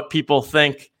think or what people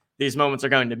think these moments are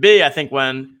going to be. I think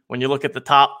when you look at the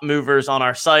top movers on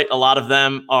our site, a lot of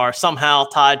them are somehow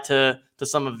tied to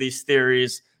some of these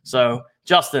theories. So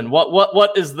Justin,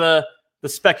 what is the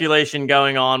speculation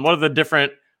going on? What are the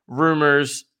different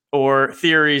rumors or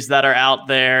theories that are out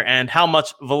there, and how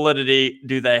much validity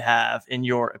do they have, in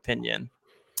your opinion?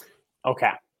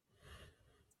 Okay.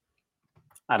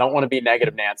 I don't want to be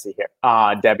negative Nancy here.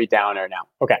 Debbie Downer now.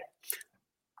 Okay.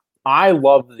 I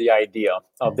love the idea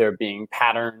of there being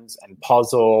patterns and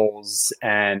puzzles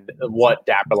and what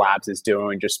Dapper Labs is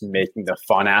doing, just making the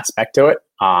fun aspect to it.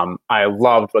 I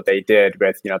loved what they did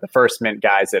with, the First Mint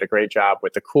guys did a great job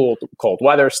with the cold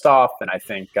weather stuff. And I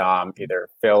think either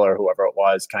Phil or whoever it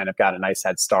was kind of got a nice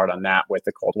head start on that with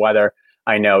the cold weather.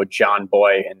 I know John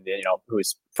Boy, and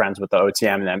who's friends with the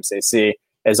OTM and the MCC,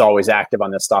 is always active on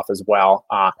this stuff as well.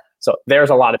 So there's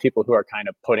a lot of people who are kind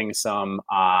of putting some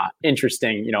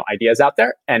interesting, ideas out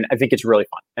there. And I think it's really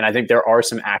fun. And I think there are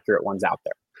some accurate ones out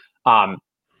there.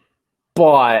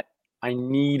 But I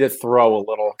need to throw a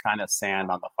little kind of sand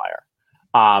on the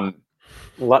fire.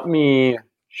 Let me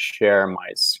share my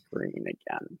screen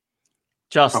again.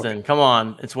 Justin, Come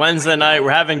on. It's Wednesday night. We're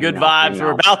having good vibes.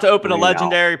 We're about to open a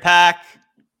legendary pack.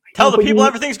 Tell the people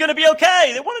everything's going to be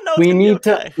okay. They want to know it's going to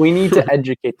be okay. We need to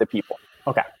educate the people.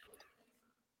 Okay.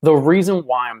 The reason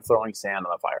why I'm throwing sand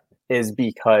on the fire is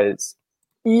because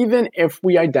even if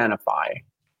we identify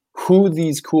who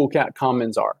these cool cat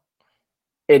commons are,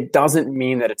 it doesn't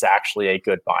mean that it's actually a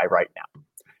good buy right now.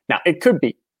 Now, it could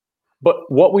be,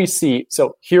 but what we see,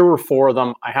 so here were 4 of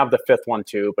them. I have the 5th one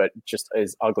too, but it just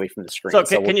is ugly from the screen.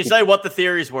 So can you say what the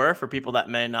theories were for people that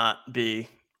may not be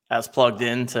as plugged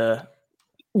into?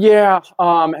 Yeah,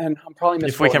 and I'm probably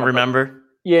if we can remember.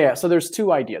 Yeah, so there's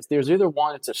 2 ideas. There's either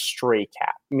one, it's a stray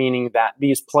cat, meaning that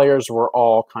these players were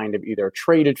all kind of either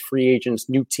traded free agents,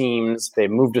 new teams, they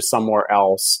moved to somewhere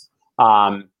else.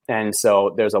 And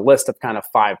so there's a list of kind of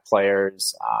 5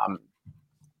 players.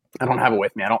 I don't have it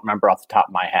with me. I don't remember off the top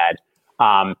of my head.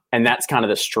 And that's kind of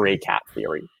the stray cat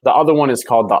theory. The other one is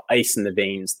called the ice in the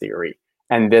veins theory.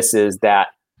 And this is that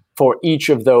for each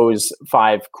of those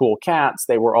 5 cool cats,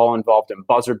 they were all involved in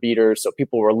buzzer beaters. So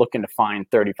people were looking to find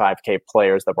 35K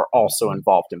players that were also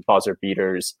involved in buzzer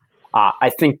beaters.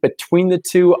 I think between the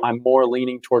 2, I'm more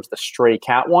leaning towards the stray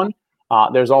cat one.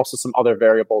 There's also some other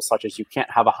variables, such as you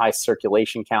can't have a high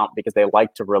circulation count because they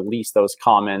like to release those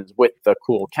commons with the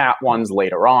cool cat ones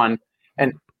later on.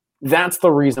 And that's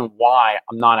the reason why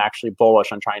I'm not actually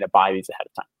bullish on trying to buy these ahead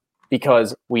of time.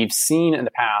 Because we've seen in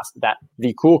the past that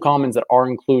the cool commons that are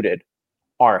included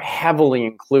are heavily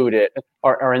included,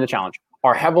 are in the challenge,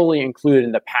 are heavily included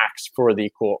in the packs for the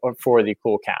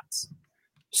cool cats.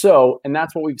 So, and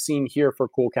that's what we've seen here for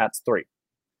Cool Cats 3.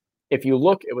 If you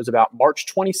look, it was about March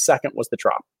 22nd was the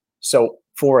drop. So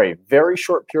for a very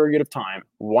short period of time,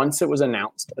 once it was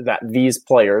announced that these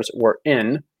players were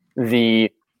in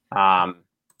the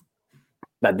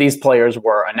that these players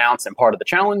were announced and part of the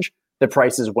challenge, the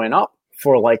prices went up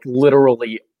for like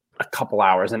literally a couple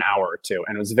hours, an hour or 2.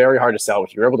 And it was very hard to sell.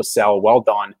 If you're able to sell, well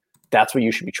done. That's what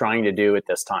you should be trying to do at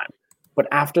this time. But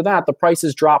after that, the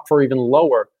prices dropped for even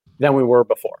lower than we were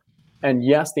before. And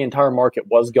yes, the entire market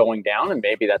was going down, and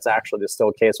maybe that's actually still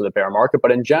the case with a bear market.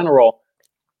 But in general,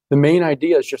 the main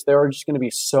idea is just there are just going to be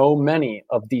so many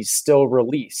of these still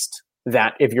released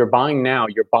that if you're buying now,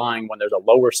 you're buying when there's a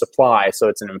lower supply. So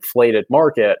it's an inflated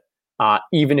market.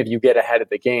 Even if you get ahead of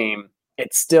the game,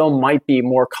 it still might be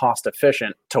more cost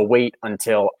efficient to wait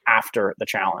until after the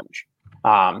challenge.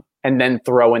 And then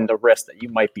throw in the risk that you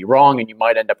might be wrong and you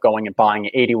might end up going and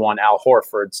buying 81 Al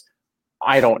Horfords.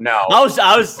 I don't know. I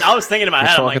was thinking in my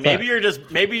head, I'm like, maybe you're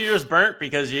just burnt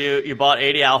because you bought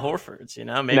 80 Al Horfords,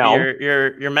 Maybe no.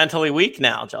 you're mentally weak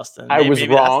now, Justin. I was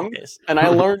wrong and I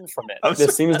learned from it.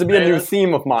 This seems to be a new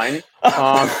theme of mine.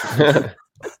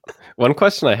 One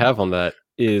question I have on that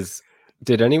is,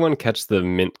 did anyone catch the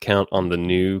mint count on the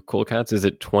new Cool Cats? Is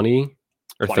it 20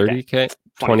 or 30K?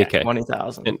 20K.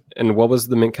 20,000. And what was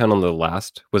the mint count on the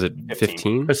last? Was it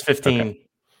 15? It was 15. Okay.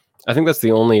 I think that's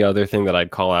the only other thing that I'd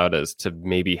call out as to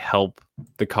maybe help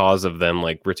the cause of them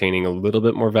like retaining a little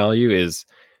bit more value is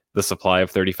the supply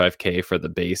of 35K for the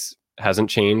base hasn't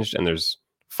changed, and there's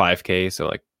 5K, so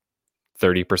like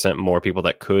 30% more people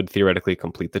that could theoretically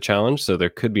complete the challenge. So there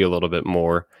could be a little bit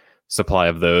more supply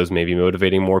of those, maybe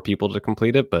motivating more people to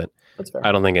complete it, but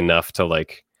I don't think enough to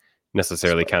like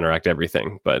necessarily counteract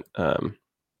everything. But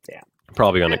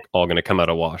probably all going to come out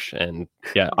a wash. And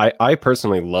yeah, I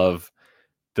personally love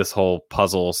this whole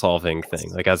puzzle solving thing.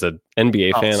 Like as an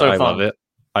NBA fan, I love it.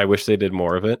 I wish they did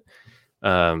more of it.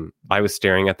 I was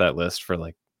staring at that list for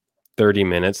like 30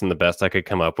 minutes, and the best I could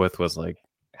come up with was like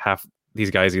half these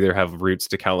guys either have roots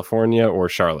to California or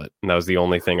Charlotte. And that was the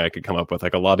only thing I could come up with.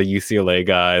 Like a lot of UCLA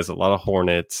guys, a lot of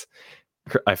Hornets.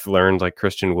 I've learned like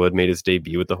Christian Wood made his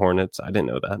debut with the Hornets. I didn't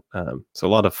know that. So a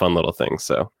lot of fun little things.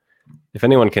 So if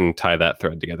anyone can tie that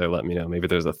thread together, let me know. Maybe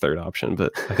there's a third option,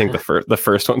 but I think the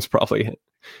first one's probably it.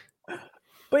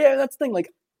 But yeah, that's the thing. Like,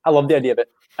 I love the idea of it.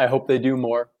 I hope they do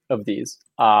more of these.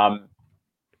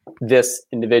 this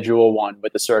individual one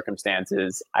with the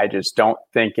circumstances, I just don't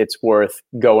think it's worth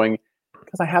going,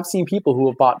 because I have seen people who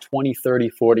have bought 20, 30,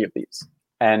 40 of these,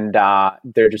 and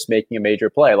they're just making a major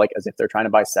play, like as if they're trying to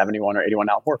buy 71 or 81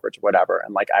 Al Horfords or whatever.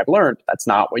 And like, I've learned that's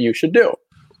not what you should do.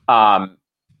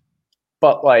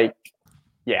 But like,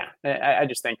 yeah, I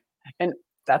just think, and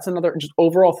that's another just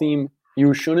overall theme.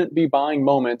 You shouldn't be buying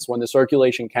moments when the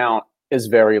circulation count is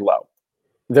very low.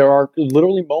 There are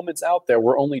literally moments out there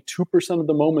where only 2% of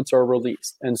the moments are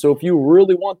released. And so if you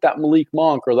really want that Malik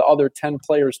Monk or the other 10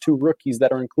 players, 2 rookies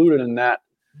that are included in that,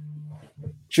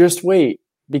 just wait,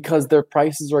 because their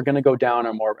prices are going to go down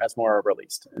as more are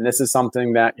released. And this is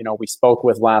something that, we spoke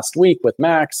with last week with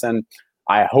Max, and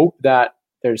I hope that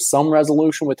there's some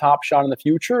resolution with Top Shot in the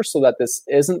future so that this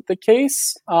isn't the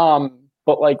case.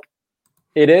 But like,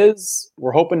 it is,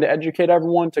 we're hoping to educate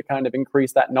everyone to kind of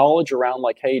increase that knowledge around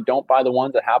like, hey, don't buy the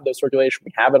ones that have those circulation.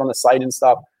 We have it on the site and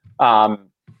stuff.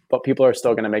 But people are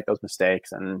still going to make those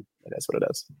mistakes, and it is what it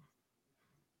is.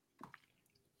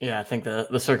 Yeah, I think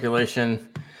the circulation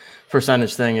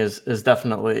percentage thing is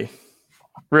definitely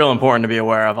real important to be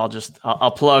aware of.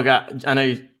 I'll plug. I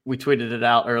know we tweeted it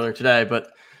out earlier today,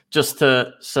 but just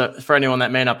so for anyone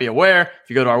that may not be aware, if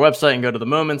you go to our website and go to the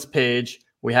moments page,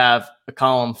 we have a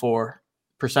column for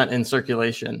percent in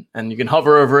circulation, and you can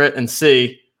hover over it and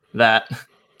see that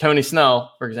Tony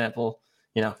Snell, for example,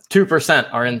 2%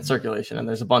 are in circulation, and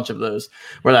there's a bunch of those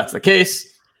where that's the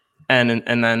case, and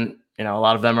then a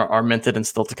lot of them are minted and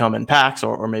still to come in packs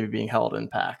or maybe being held in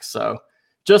packs. So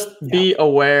just be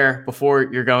aware before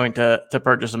you're going to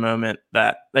purchase a moment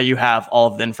that you have all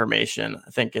of the information.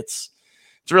 I think it's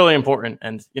really important,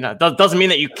 and it doesn't mean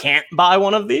that you can't buy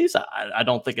one of these. I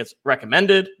don't think it's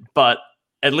recommended, but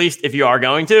at least if you are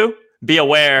going to, be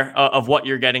aware of what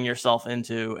you're getting yourself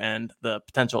into and the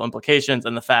potential implications,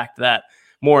 and the fact that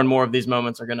more and more of these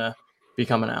moments are going to be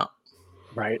coming out.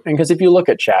 Right. And because if you look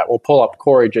at chat, we'll pull up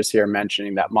Corey just here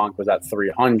mentioning that Monk was at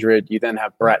 300. You then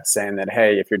have Brett saying that,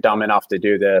 hey, if you're dumb enough to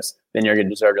do this, then you're going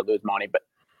to deserve to lose money. But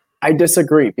I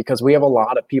disagree, because we have a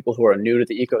lot of people who are new to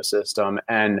the ecosystem,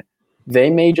 and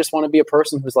they may just want to be a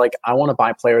person who's like, I want to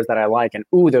buy players that I like. And,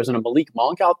 there's a Malik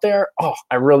Monk out there. Oh,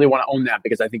 I really want to own that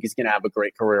because I think he's going to have a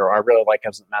great career, or I really like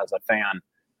him as a fan.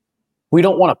 We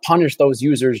don't want to punish those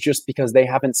users just because they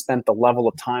haven't spent the level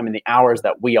of time and the hours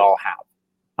that we all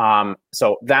have.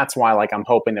 So that's why, like, I'm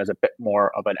hoping there's a bit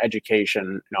more of an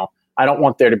education. I don't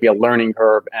want there to be a learning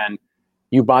curve, and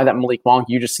you buy that Malik Monk,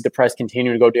 you just see the price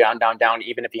continue to go down, down, down.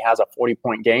 Even if he has a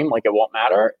 40-point game, like, it won't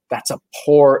matter. That's a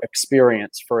poor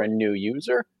experience for a new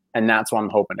user, and that's what I'm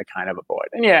hoping to kind of avoid.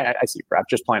 And yeah, I see Brad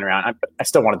just playing around. I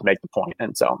still wanted to make the point,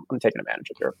 and so I'm taking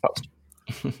advantage of your post.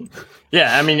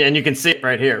 Yeah, I mean, and you can see it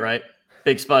right here, right?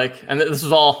 Big spike, and this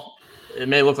was all. It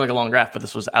may look like a long graph, but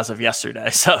this was as of yesterday,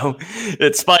 so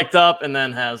it spiked up and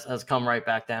then has come right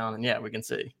back down, and yeah, we can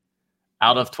see.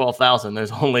 Out of 12,000,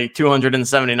 there's only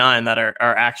 279 that are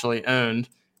actually owned,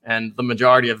 and the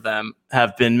majority of them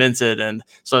have been minted. And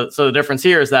so the difference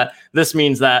here is that this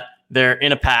means that they're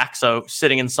in a pack, so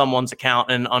sitting in someone's account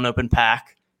in an unopened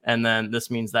pack, and then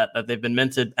this means that they've been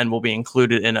minted and will be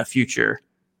included in a future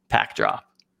pack drop.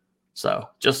 So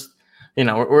just,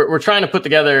 we're trying to put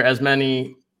together as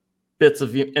many bits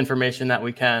of information that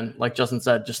we can, like Justin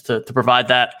said, just to provide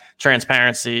that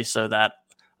transparency, so that.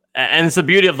 And it's the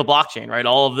beauty of the blockchain, right?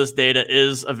 All of this data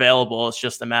is available. It's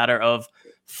just a matter of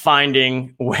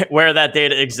finding where that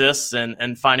data exists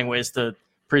and finding ways to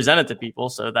present it to people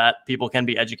so that people can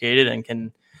be educated and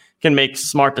can make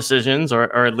smart decisions,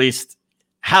 or at least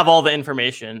have all the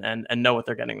information and know what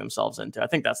they're getting themselves into. I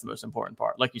think that's the most important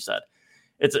part. Like you said,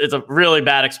 it's a really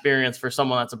bad experience for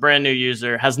someone that's a brand new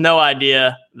user, has no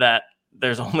idea that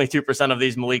there's only 2% of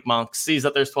these Malik Monks, sees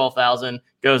that there's 12,000,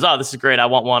 goes, oh, this is great, I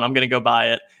want one, I'm going to go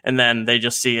buy it. And then they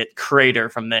just see it crater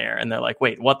from there. And they're like,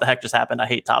 wait, what the heck just happened? I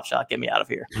hate Top Shot. Get me out of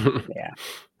here.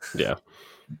 Yeah.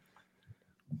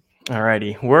 All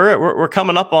righty. We're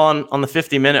coming up on the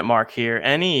 50-minute mark here.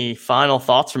 Any final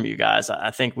thoughts from you guys?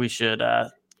 I think we should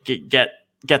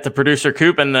get the producer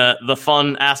Coop and the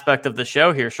fun aspect of the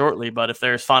show here shortly. But if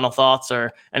there's final thoughts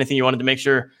or anything you wanted to make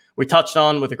sure we touched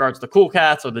on with regards to Cool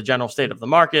Cats or the general state of the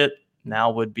market,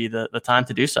 now would be the time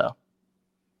to do so.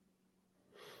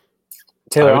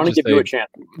 Taylor, I want to give you a chance.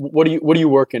 What are you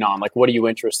working on? Like, what are you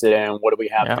interested in? What do we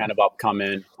have kind of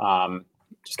upcoming?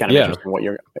 Just kind of interested in what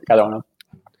you're. I don't know.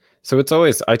 So it's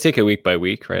always, I take it week by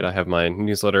week, right? I have my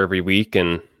newsletter every week,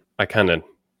 and I kind of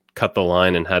cut the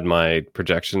line and had my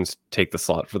projections take the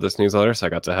slot for this newsletter. So I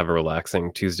got to have a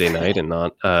relaxing Tuesday night and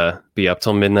not be up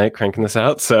till midnight cranking this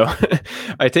out. So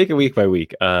I take it week by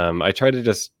week. I try to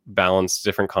just balance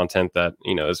different content that,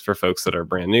 is for folks that are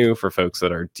brand new, for folks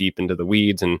that are deep into the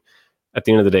weeds. And at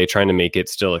the end of the day, trying to make it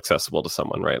still accessible to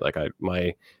someone, right? Like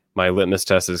my litmus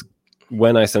test is,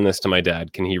 when I send this to my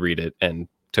dad, can he read it and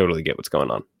totally get what's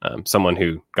going on? Someone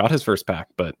who got his first pack,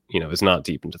 but, is not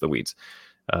deep into the weeds.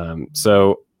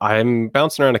 So I'm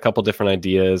bouncing around a couple different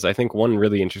ideas. I think one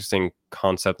really interesting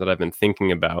concept that I've been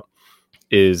thinking about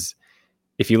is,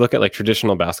 if you look at like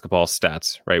traditional basketball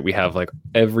stats, right? We have like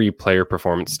every player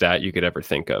performance stat you could ever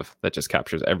think of that just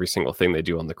captures every single thing they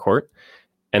do on the court.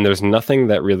 And there's nothing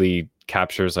that really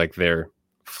captures like their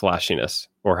flashiness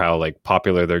or how like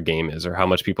popular their game is or how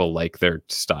much people like their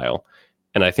style.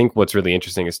 And I think what's really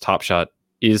interesting is Top Shot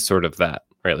is sort of that,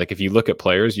 right? Like if you look at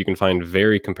players, you can find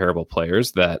very comparable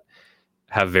players that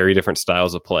have very different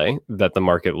styles of play that the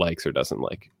market likes or doesn't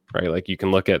like, right? Like you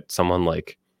can look at someone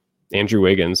like Andrew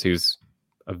Wiggins, who's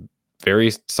a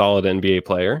very solid NBA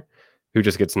player who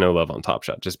just gets no love on Top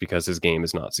Shot just because his game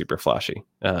is not super flashy.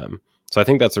 So I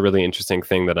think that's a really interesting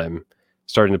thing that I'm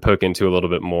starting to poke into a little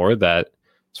bit more, that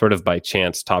sort of by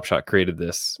chance Top Shot created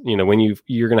this, when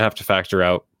you're going to have to factor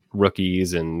out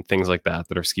rookies and things like that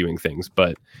are skewing things,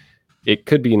 but it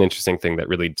could be an interesting thing that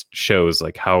really shows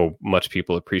like how much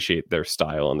people appreciate their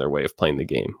style and their way of playing the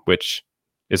game, which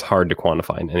is hard to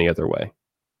quantify in any other way.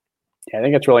 Yeah, I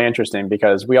think it's really interesting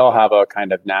because we all have a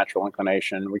kind of natural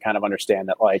inclination. We kind of understand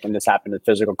that, like, and this happened in the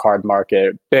physical card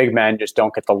market, big men just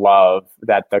don't get the love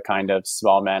that the kind of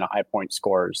small men, high point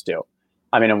scorers do.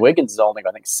 I mean, and Wiggins is only,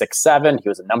 I think, 6'7". He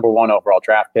was a number 1 overall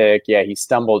draft pick. Yeah, he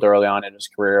stumbled early on in his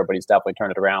career, but he's definitely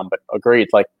turned it around. But agreed,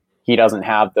 like, he doesn't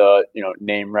have the,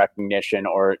 name recognition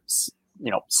or,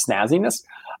 snazziness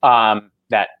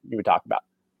that you would talk about.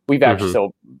 We've actually,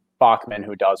 so Bachman,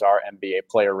 who does our NBA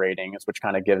player ratings, which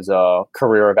kind of gives a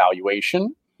career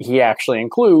evaluation, he actually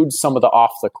includes some of the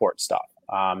off the court stuff.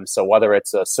 So whether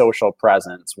it's a social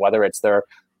presence, whether it's their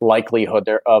likelihood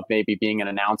of maybe being an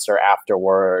announcer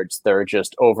afterwards, their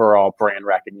just overall brand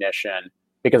recognition.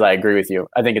 Because I agree with you.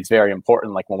 I think it's very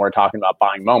important. Like when we're talking about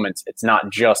buying moments, it's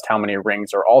not just how many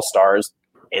rings or all-stars,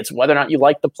 it's whether or not you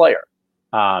like the player.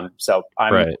 So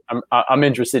I'm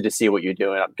interested to see what you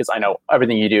do, because I know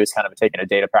everything you do is kind of taking a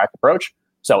data packed approach.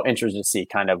 So interested to see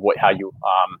kind of how you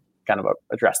kind of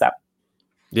address that.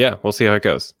 Yeah, we'll see how it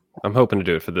goes. I'm hoping to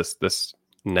do it for this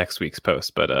next week's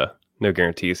post, but no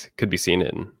guarantees. Could be seen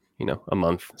in a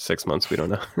month, 6 months. We don't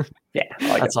know. Yeah,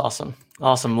 that's awesome.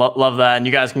 Love that. And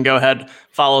you guys can go ahead,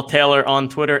 follow Taylor on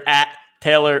Twitter at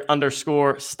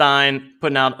Taylor_Stein,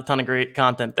 putting out a ton of great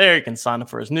content there. You can sign up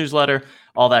for his newsletter,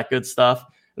 all that good stuff.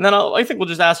 And then I think we'll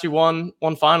just ask you one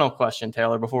final question,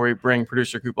 Taylor, before we bring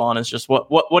producer Coop on. Is just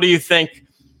what do you think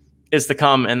is to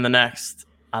come in the next,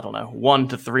 1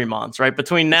 to 3 months, right?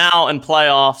 Between now and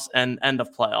playoffs and end of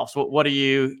playoffs, what do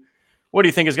you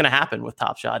think is going to happen with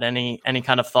Top Shot? Any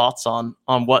kind of thoughts on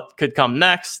what could come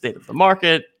next, state of the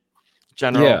market,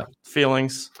 general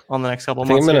feelings on the next couple of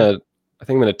months? I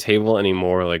think I'm going to table any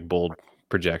more like bold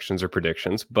projections or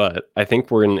predictions, but I think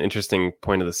we're in an interesting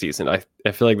point of the season.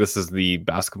 I feel like this is the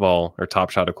basketball or Top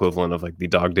Shot equivalent of like the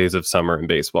dog days of summer in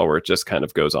baseball, where it just kind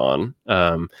of goes on.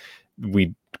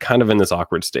 We kind of in this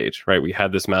awkward stage, right? We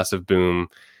had this massive boom.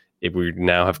 We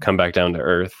now have come back down to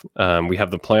earth. We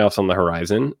have the playoffs on the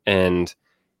horizon and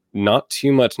not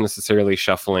too much necessarily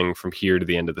shuffling from here to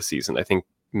the end of the season. I think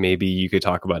maybe you could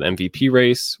talk about MVP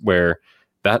race, where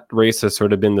that race has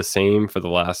sort of been the same for the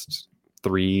last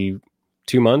 3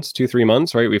 months,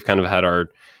 right? We've kind of had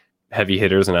our heavy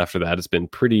hitters, and after that, it's been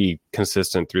pretty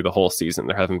consistent through the whole season.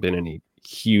 There haven't been any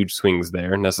huge swings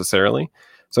there necessarily.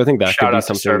 So I think that could be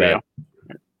something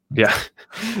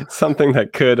something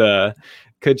that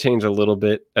could change a little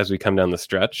bit as we come down the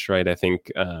stretch, right? I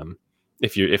think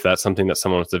if that's something that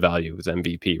someone wants to value is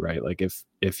MVP, right? Like if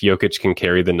Jokic can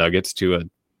carry the Nuggets to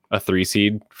a 3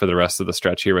 seed for the rest of the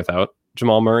stretch here without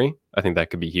Jamal Murray, I think that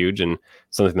could be huge and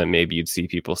something that maybe you'd see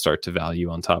people start to value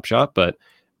on Top Shot. But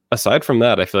aside from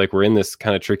that, I feel like we're in this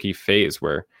kind of tricky phase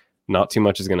where not too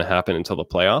much is going to happen until the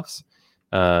playoffs.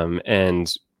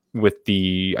 And with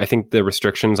I think the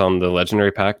restrictions on the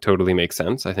legendary pack totally make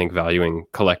sense. I think valuing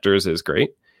collectors is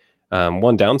great.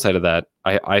 One downside of that,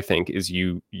 I think, is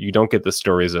you don't get the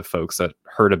stories of folks that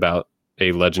heard about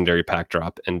a legendary pack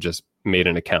drop and just made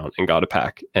an account and got a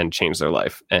pack and changed their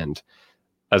life. And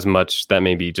as much that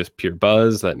may be just pure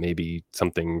buzz, that may be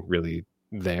something really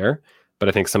there, but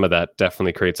I think some of that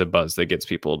definitely creates a buzz that gets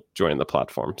people joining the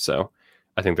platform. So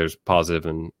I think there's positive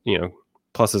and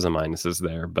pluses and minuses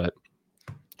there, but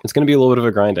it's going to be a little bit of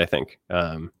a grind, I think,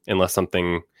 unless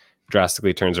something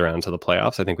drastically turns around to the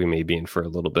playoffs. I think we may be in for a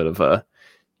little bit of a,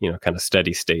 kind of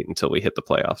steady state until we hit the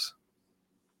playoffs.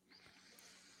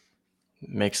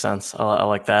 Makes sense. I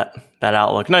like that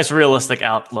outlook. Nice realistic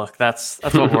outlook. That's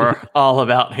what we're all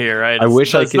about here, right? I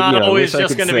wish I could. It's not always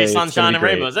just going to be sunshine and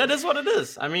rainbows. That is what it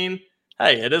is. I mean,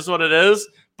 hey, it is what it is.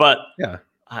 But yeah,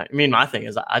 I mean, my thing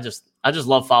is, I just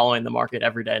love following the market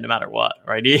every day, no matter what,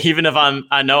 right? Even if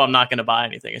I know I'm not going to buy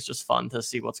anything, it's just fun to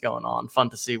see what's going on, fun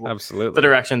to see the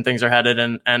direction things are headed,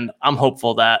 and I'm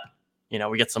hopeful that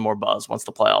we get some more buzz once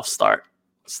the playoffs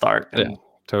start and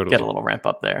totally get a little ramp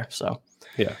up there. So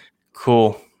yeah.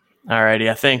 Cool. All righty.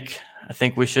 I think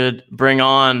we should bring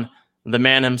on the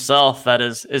man himself that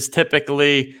is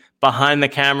typically behind the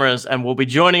cameras and will be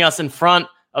joining us in front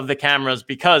of the cameras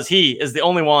because he is the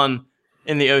only one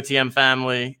in the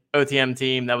OTM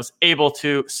team that was able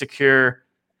to secure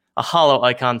a Holo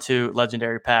Icon 2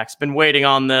 legendary packs. Been waiting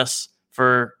on this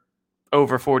for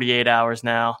over 48 hours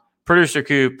now. Producer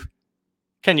Coop,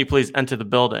 can you please enter the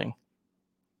building?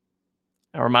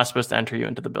 Or am I supposed to enter you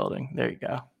into the building? There you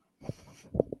go.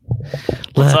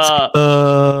 What's up?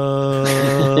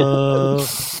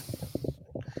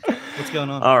 What's going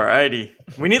on? All righty.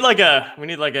 We need like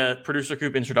a Producer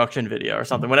Coop introduction video or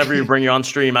something. Whenever you bring you on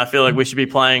stream, I feel like we should be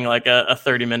playing like a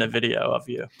 30-minute video of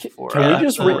you. Can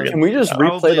we just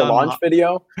replay the launch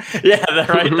video? Yeah,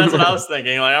 right. That's what I was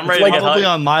thinking. Like I'm ready to get probably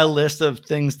on my list of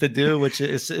things to do, which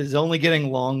is only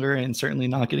getting longer and certainly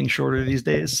not getting shorter these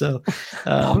days. So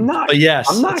I'm not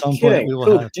kidding.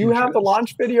 Do you have the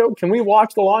launch video? Can we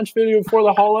watch the launch video before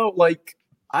the Holo? Like,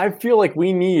 I feel like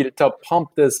we need to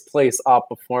pump this place up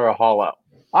before a Holo.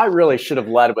 I really should have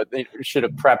led, but they should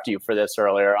have prepped you for this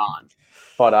earlier on.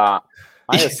 But I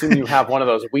assume you have one of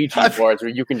those Ouija boards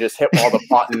where you can just hit all the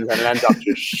buttons and it ends up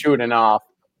just shooting off.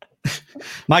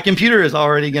 My computer is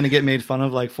already going to get made fun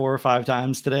of like 4 or 5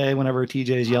 times today whenever TJ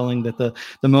is yelling that the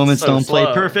moments don't play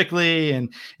perfectly,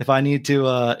 and if I need to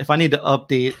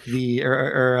update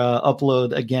or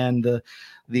upload again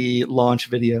the launch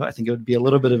video, I think it would be a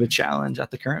little bit of a challenge at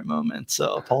the current moment.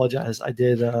 So apologize. I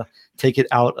did take it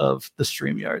out of the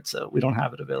StreamYard, so we don't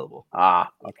have it available.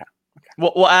 Okay.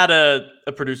 We'll add a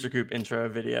Producer Coop intro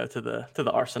video to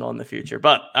the arsenal in the future.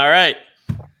 But all right,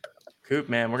 Coop,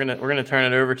 man, we're gonna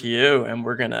turn it over to you, and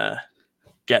we're gonna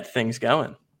get things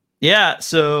going. Yeah.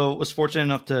 So was fortunate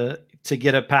enough to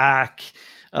get a pack.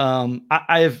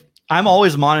 I'm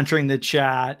always monitoring the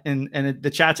chat, and the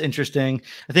chat's interesting.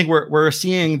 I think we're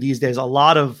seeing these days a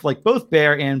lot of like both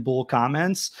bear and bull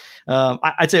comments.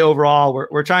 I'd say overall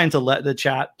we're trying to let the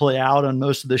chat play out on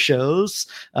most of the shows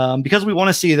because we want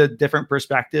to see the different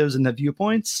perspectives and the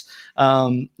viewpoints.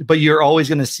 But you're always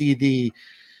going to see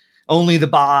only the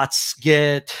bots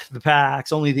get the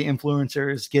packs, only the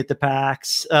influencers get the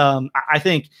packs. I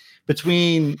think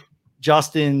between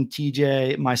Justin,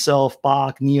 TJ, myself,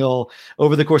 Bach, Neil,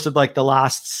 over the course of like the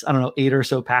last, 8 or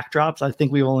so pack drops, I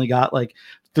think we've only got like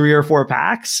 3 or 4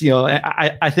 packs.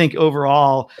 I think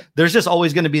overall there's just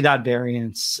always going to be that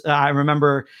variance. I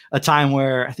remember a time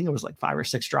where I think it was like 5 or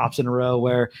 6 drops in a row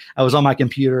where I was on my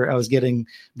computer, I was getting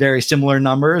very similar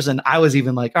numbers, and I was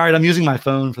even like, all right, I'm using my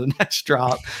phone for the next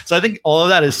drop. So I think all of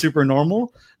that is super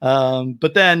normal.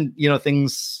 But then,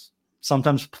 things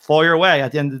sometimes fall your way.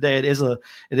 At the end of the day, it is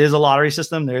a lottery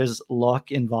system. There is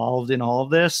luck involved in all of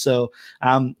this. So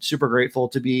I'm super grateful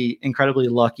to be incredibly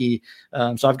lucky.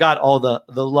 So I've got all the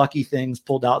lucky things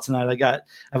pulled out tonight. I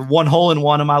have 1 hole in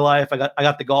one in my life. I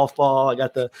got the golf ball. I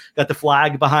got the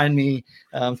flag behind me.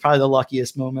 Probably the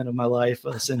luckiest moment of my life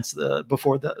since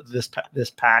before this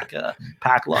pack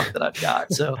luck that I've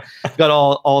got. So I've got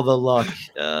all the luck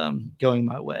going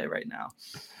my way right now.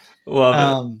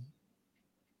 Love it.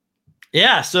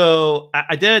 Yeah, so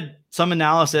I did some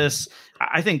analysis.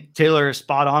 I think Taylor is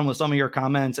spot on with some of your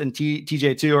comments, and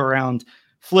TJ too, around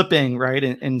flipping, right,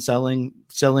 and selling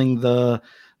the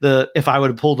if I would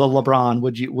have pulled a LeBron,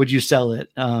 would you sell it?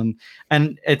 And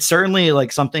it's certainly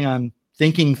like something I'm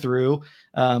thinking through.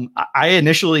 I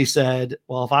initially said,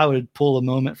 well, if I would pull a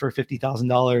moment for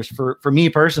 $50,000, for me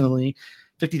personally,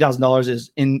 $50,000 is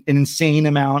an insane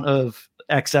amount of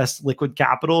excess liquid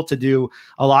capital to do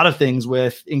a lot of things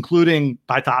with, including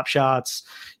buy Top Shots,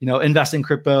 invest in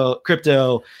crypto.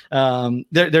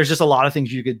 There's just a lot of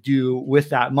things you could do with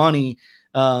that money.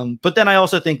 But then I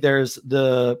also think there's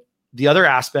the other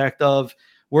aspect of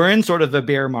we're in sort of a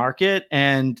bear market,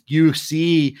 and you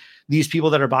see these people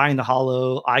that are buying the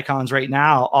Holo icons right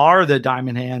now are the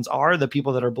diamond hands, are the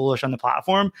people that are bullish on the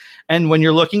platform. And when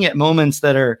you're looking at moments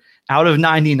that are out of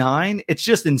 99, it's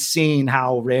just insane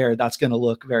how rare that's going to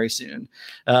look very soon.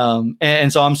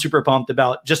 And so I'm super pumped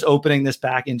about just opening this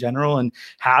pack in general and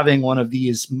having one of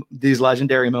these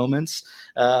legendary moments.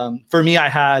 For me, I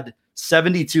had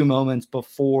 72 moments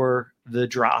before the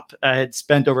drop. I had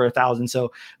spent over 1,000.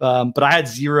 So, but I had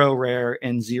 0 rare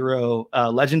and 0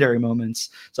 legendary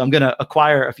moments. So I'm going to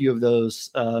acquire a few of those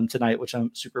tonight, which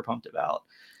I'm super pumped about.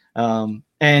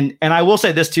 And I will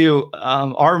say this too,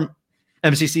 our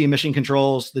MCC Mission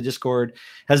Controls, the Discord,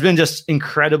 has been just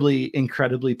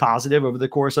incredibly positive over the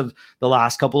course of the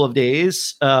last couple of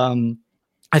days.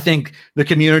 I think the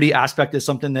community aspect is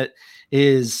something that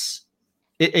is,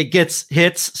 it gets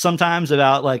hits sometimes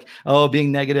about like, oh,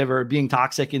 being negative or being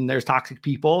toxic, and there's toxic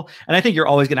people. And I think you're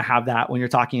always going to have that when you're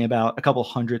talking about a couple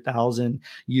 100,000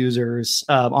 users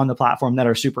on the platform that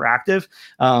are super active.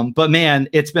 But man,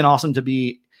 it's been awesome to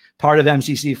be part of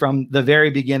MCC from the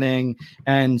very beginning,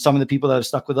 and some of the people that have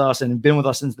stuck with us and have been with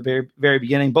us since the very, very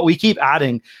beginning. But we keep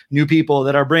adding new people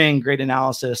that are bringing great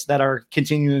analysis, that are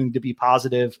continuing to be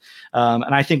positive.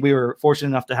 And I think we were fortunate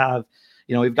enough to have,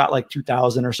 we've got like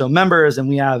 2,000 or so members, and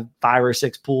we have 5 or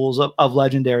 6 pools of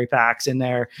legendary packs in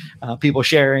there, people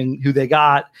sharing who they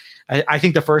got. I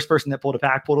think the first person that pulled a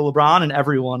pack pulled a LeBron, and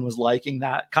everyone was liking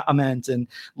that comment and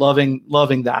loving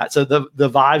that. So the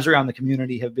vibes around the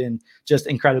community have been just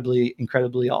incredibly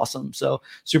awesome. So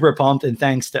super pumped, and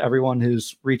thanks to everyone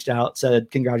who's reached out, said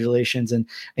congratulations and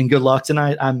good luck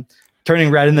tonight. I'm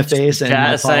turning red in the face and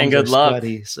my saying good luck.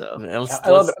 Sweaty, so I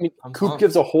love it. I mean, Coop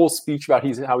gives a whole speech about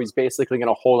how he's basically going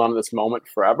to hold on to this moment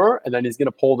forever, and then he's going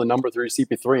to pull the number 3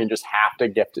 CP3 and just have to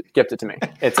gift it to me.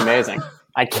 It's amazing.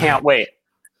 I can't wait.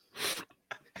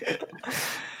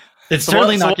 It's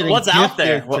certainly not getting what's out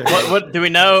there. What do we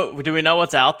know? Do we know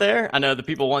what's out there? I know the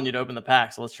people want you to open the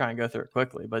pack, so let's try and go through it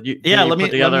quickly. But let me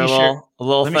put together a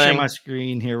little thing. Share my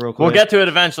screen here real quick. We'll get to it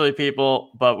eventually,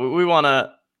 people. But we want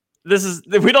to.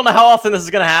 We don't know how often this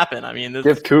is going to happen. I mean,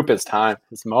 give Coop his time,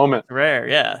 his moment. Rare,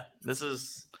 yeah. This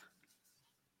is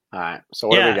all right. So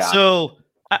what do we got? So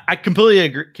I completely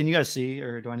agree. Can you guys see,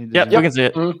 or do I need to? Yep, we can see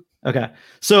it. Mm-hmm. Okay,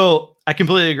 so I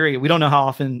completely agree. We don't know how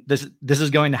often this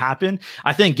is going to happen.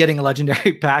 I think getting a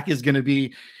legendary pack is going to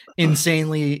be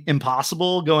insanely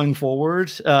impossible going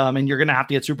forward, and you're going to have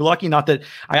to get super lucky. Not that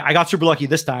I got super lucky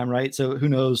this time, right? So who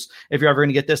knows if you're ever going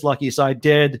to get this lucky. So I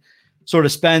did sort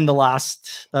of spend the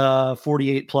last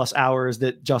 48 plus hours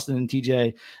that Justin and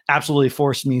TJ absolutely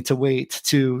forced me to wait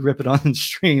to rip it on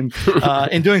stream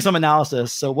and doing some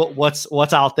analysis. So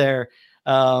what's out there?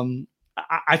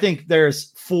 I think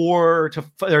there's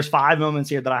 5 moments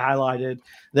here that I highlighted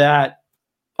that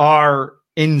are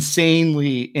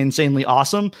insanely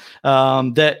awesome,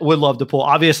 that would love to pull.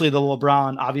 Obviously the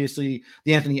LeBron, obviously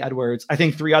the Anthony Edwards. I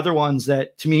think 3 other ones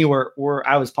that to me were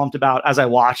I was pumped about as I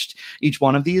watched each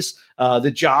one of these.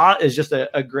 The Ja is just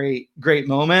a great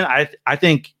moment. I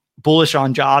think bullish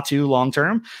on Ja too long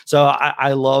term. So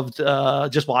I loved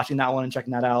just watching that one and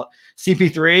checking that out.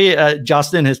 CP3,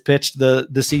 Justin has pitched the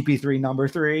CP3 number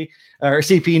 3 or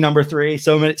CP number 3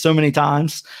 so many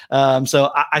times.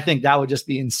 So I think that would just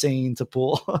be insane to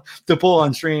pull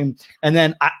on stream. And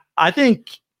then I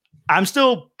think I'm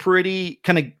still pretty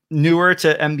kind of newer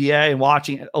to NBA and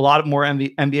watching a lot more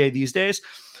NBA these days.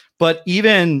 But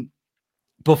even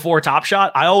before Top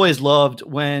Shot, I always loved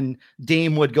when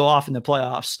Dame would go off in the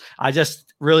playoffs. I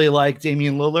just really like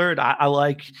Damian Lillard. I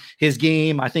like his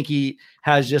game. I think he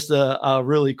has just a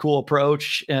really cool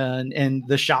approach, and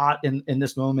the shot in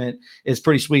this moment is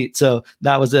pretty sweet. So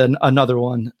that was another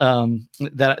one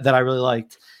that I really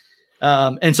liked.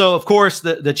 And so, of course,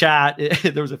 the chat,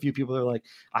 there was a few people that were like,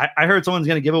 I heard someone's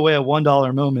going to give away a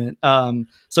 $1 moment.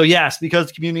 So yes, because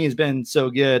the community has been so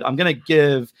good, we're going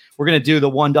to do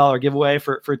the $1 giveaway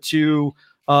for 2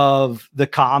 of the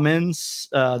commons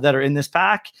that are in this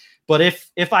pack. But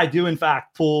if I do in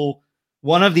fact pull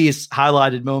one of these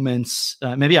highlighted moments,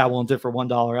 maybe I won't do it for $1.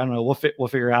 I don't know. We'll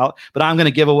figure out. But I'm going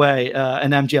to give away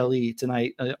an MGLE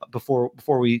tonight before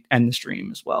we end the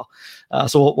stream as well.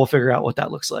 So we'll figure out what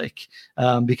that looks like,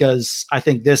 because I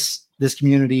think this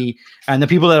community and the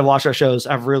people that have watched our shows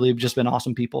have really just been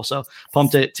awesome people. So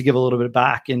pumped it to give a little bit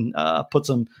back and put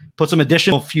some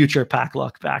additional future pack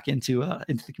luck back into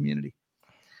the community.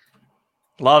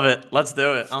 Love it. Let's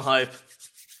do it. I'm hype.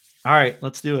 All right,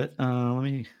 let's do it. Let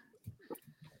me.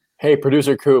 Hey,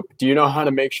 producer Coop, do you know how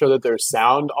to make sure that there's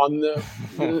sound on the?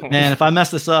 Man, if I mess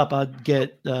this up, I'd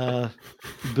get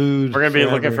booed. We're gonna be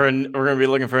looking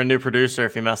for a new producer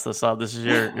if you mess this up. This is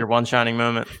your one shining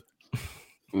moment.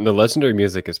 The legendary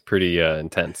music is pretty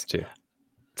intense too.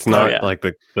 It's not like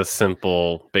the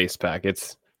simple bass pack.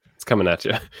 It's coming at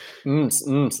you.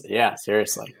 Yeah,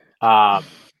 seriously.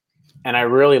 And I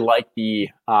really like the.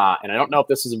 And I don't know if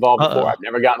this has evolved before. I've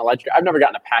never gotten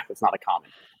a pack that's not a common,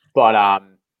 but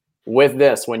with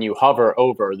this, when you hover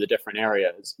over the different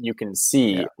areas, you can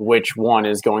see which one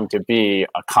is going to be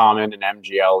a common, an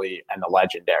MGLE, and the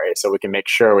legendary. So we can make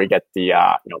sure we get the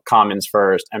commons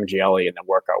first, MGLE, and then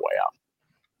work our way up.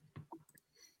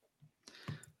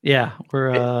 Yeah,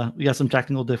 we got some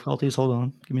technical difficulties. Hold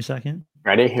on, give me a second.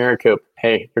 Ready? Here, Coop.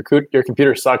 Hey, your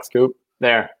computer sucks, Coop.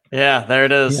 There. Yeah, there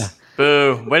it is. Yeah.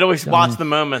 Boo. Wait till we watch the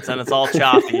moments and it's all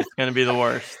choppy. It's gonna be the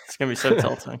worst. It's gonna be so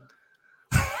tilting.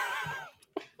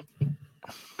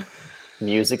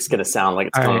 Music's gonna sound like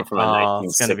it's coming from a 1960s.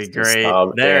 It's gonna be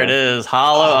great. There it is.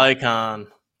 Holo icon.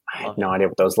 I have no idea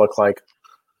what those look like.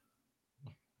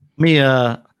 Let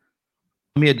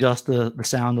me adjust the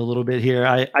sound a little bit here.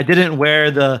 I didn't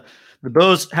wear the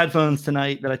Bose headphones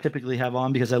tonight that I typically have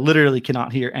on because I literally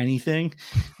cannot hear anything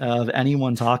of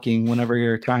anyone talking whenever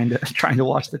you're trying to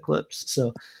watch the clips. So,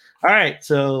 all right,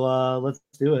 so let's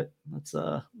do it. Let's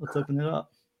open it up.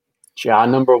 Ja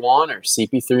number 1 or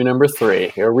CP3 number 3.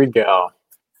 Here we go.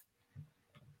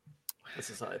 This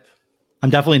is hype. I'm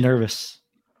definitely nervous.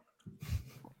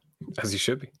 As you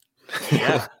should be.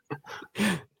 Yeah.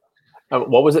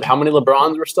 What was it? How many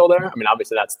LeBrons were still there? I mean,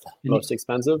 obviously that's the most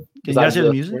expensive. Can you guys hear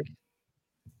the music?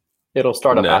 It'll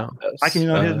start up after this. I can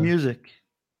not hear the music.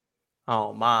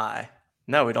 Oh my!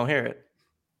 No, we don't hear it.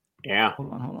 Yeah.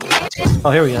 Hold on.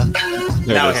 Oh, here we go.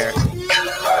 Now we hear it.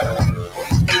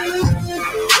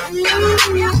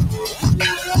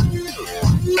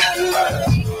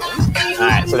 All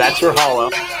right, so that's your Holo.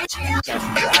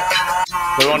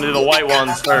 We want to do the white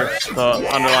ones first, the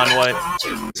underline white.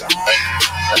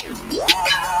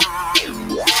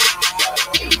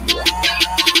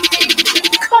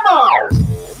 Come on!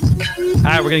 All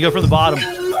right, we're going to go from the bottom.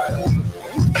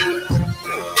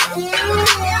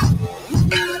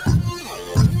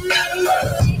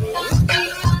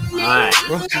 All right.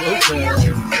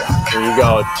 There you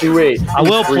go. 2-8. I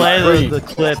will play the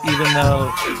clip, even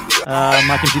though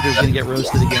my computer's going to get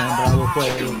roasted again, but I will play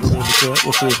a little bit of the clip.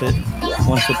 We'll see if it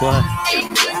wants to play.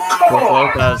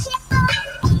 Lopez.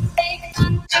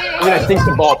 I mean, I think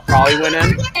the ball probably went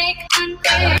in.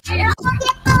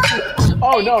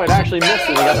 Oh, no, it actually missed it.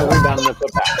 We got the rebound and the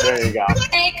putback. There you go.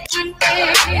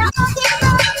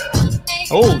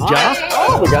 Oh, Ja?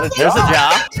 Oh, we got a Ja. There's a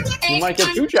Ja. You might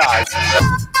get 2 Ja's.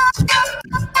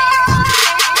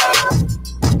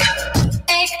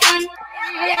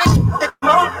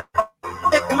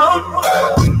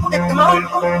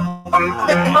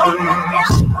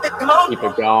 Keep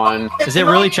it going. Is it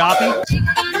really choppy?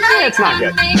 Yeah, it's not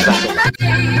good.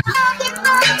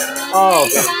 Oh,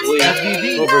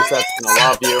 please. Overset's gonna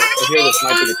love you. I hear this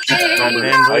might be the cheapest number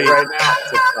right now.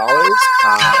 $6.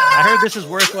 I heard this is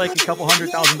worth like a couple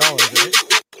 $100,000, right?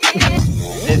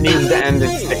 It needs to end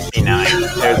at 69.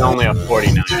 There's only a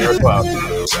 49. You're close.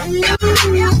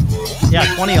 Yeah,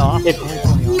 20 off.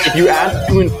 If you add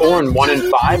 2 and 4 and 1 and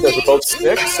 5, those are both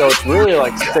 6, so it's really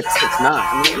like 6, 6, 9.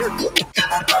 I mean, you're good.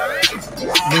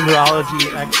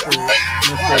 Numerology expert,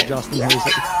 Mr. Justin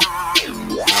Hazy.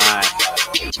 All right.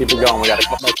 Keep it going. We got a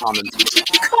couple more comments.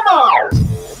 Come on!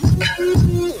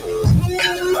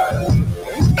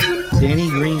 Danny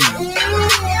Green.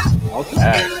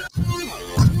 Okay.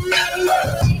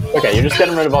 Okay, you're just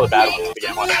getting rid of all the bad ones to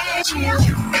begin with.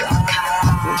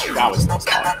 That was still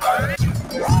solid.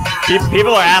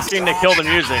 People are asking to kill the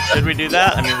music. Should we do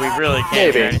that? I mean, we really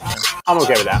can't. Maybe. I'm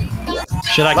okay with that.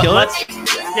 Should I kill it?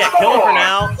 Yeah, kill it for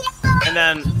now. And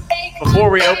then before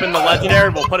we open the legendary,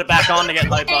 we'll put it back on to get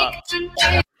hype up.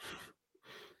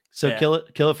 So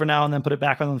kill it for now and then put it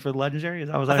back on for the legendary? Is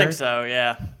that what I think so,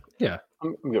 yeah. Yeah.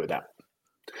 I'm good with that.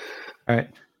 All right.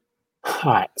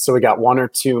 All right. So we got 1 or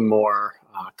 2 more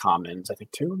commons. I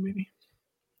think 2 maybe.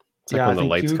 It's like when the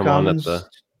lights come on at the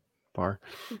bar.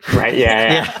 Right.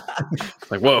 Yeah.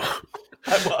 Like, whoa.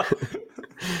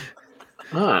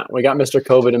 We got Mr.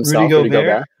 COVID himself. Rudy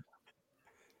Gobert.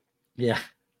 Yeah.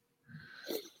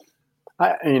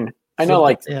 I mean, I know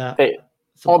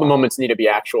all the moments need to be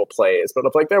actual plays, but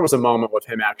if like there was a moment with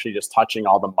him actually just touching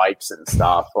all the mics and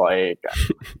stuff, like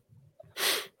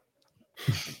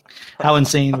how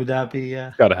insane would that be?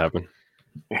 Yeah. Gotta happen.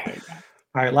 All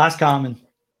right, last common.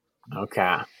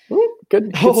 Okay. Ooh,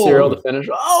 good serial to finish.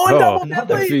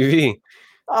 Another PV.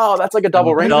 Oh, that's like a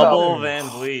double rainbow. Double Van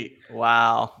Vliet.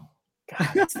 Wow. God,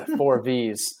 that's the 4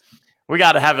 Vs. We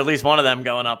got to have at least one of them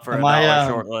going up for $1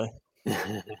 shortly.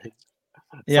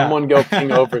 Someone go ping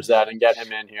Overzet and get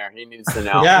him in here. He needs to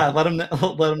know. Yeah, let him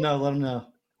know.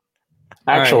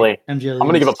 Actually, right, I'm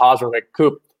going to give a pause real quick.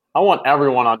 Coop, I want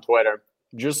everyone on Twitter,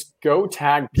 just go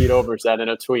tag Pete Overzet in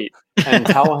a tweet and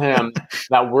tell him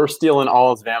that we're stealing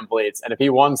all his Van Vliets. And if he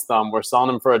wants them, we're selling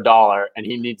them for $1 and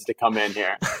he needs to come in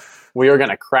here. We are going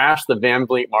to crash the Van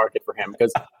Vliet market for him,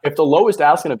 because if the lowest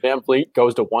asking of Van Vliet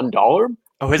goes to $1,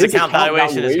 his account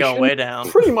valuation is going way down.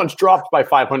 Pretty much dropped by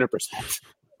 500%.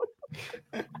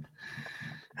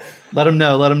 Let him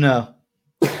know.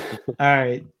 All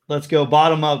right, let's go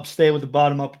bottom up. Stay with the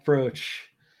bottom up approach.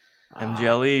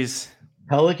 MGLEs.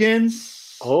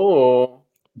 Pelicans. Oh.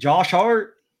 Josh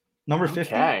Hart, number 50.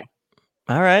 Okay.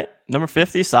 All right. Number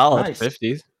 50, solid. Nice.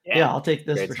 50s. Yeah, I'll take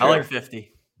this for I sure. like 50.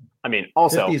 I mean,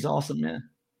 also 50 is awesome, man.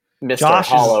 Mr. Josh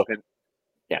Holo.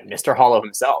 Mr. Holo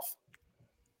himself.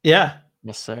 Yeah.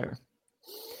 Yes, sir.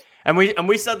 And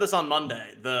we said this on Monday.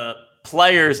 The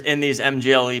players in these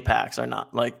MGLE packs are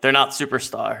not they're not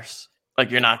superstars. Like,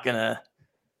 you're not gonna.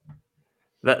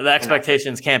 The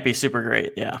expectations can't be super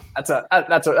great. Yeah, that's a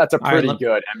pretty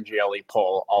good MGLE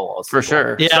poll. All else for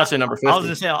sure. Yeah, especially number 50. I was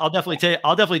gonna say I'll definitely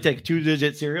take a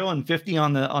 2-digit serial, and 50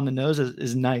 on the nose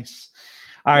is nice.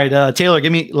 All right, Taylor,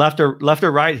 give me left or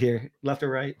right here. Left or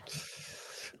right?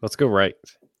 Let's go right.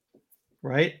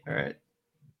 Right. All right.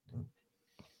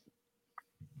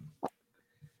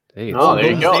 Hey,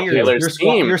 there you go. Taylor's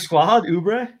team. Your squad,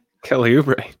 Oubre. Kelly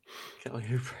Oubre.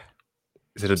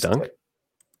 Is it a dunk?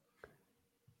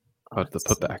 Oh, it's the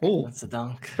putback. Oh, that's a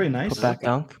dunk. Pretty nice. Putback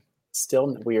dunk.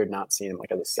 Still weird not seeing him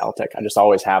like as a Celtic. I just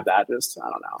always have that. Just, I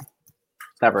don't know.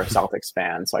 Never a Celtics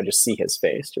fan, so I just see his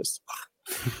face. Just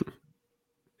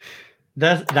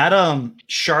that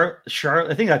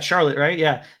Charlotte. I think that's Charlotte, right?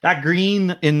 Yeah, that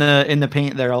green in the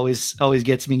paint there always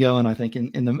gets me going. I think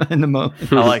in the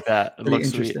moment. I like that. It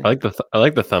looks sweet. I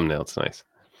like the thumbnail. It's nice.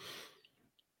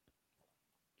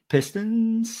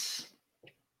 Pistons.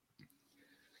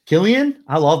 Killian,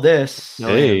 I love this.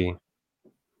 Hey,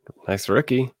 nice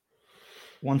rookie.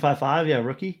 155, yeah,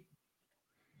 rookie.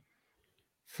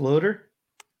 Floater.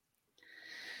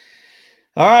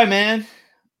 All right, man.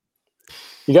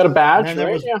 You got a badge,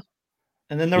 right? Yeah.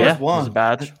 And then there was one. A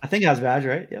badge. I think it has a badge,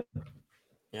 right? Yep.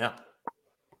 Yeah.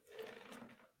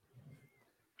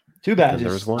 2 badges.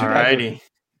 There was one. Alrighty.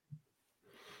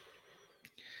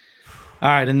 All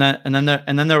right, and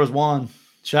then there was one.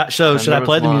 Should I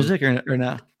play the music or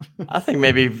no? I think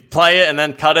maybe play it and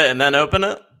then cut it and then open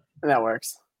it. That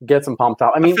works. Get some pumped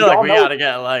up. I mean, I feel like we gotta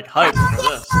get hype for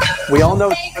this. We all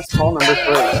know it's call number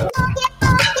 3.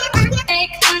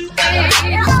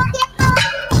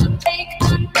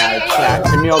 Chat.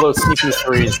 Give me all those sneaky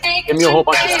threes. Give me a whole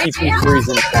bunch of sneaky threes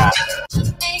in chat.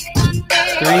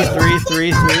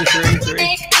 3.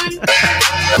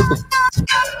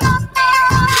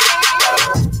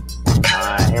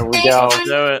 Here we go. Let's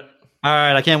do it. All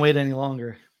right, I can't wait any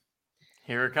longer.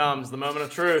 Here it comes, the moment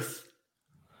of truth.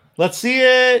 Let's see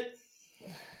it.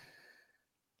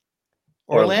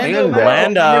 Orlando. Number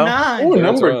 9. Ooh,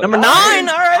 number 9.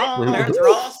 All right. Oh. There's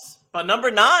Ross. But number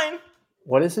 9.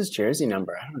 What is his jersey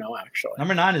number? I don't know, actually.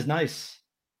 Number 9 is nice.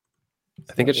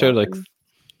 I think it showed like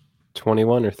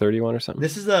 21 or 31 or something.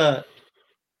 This is a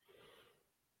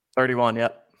 31,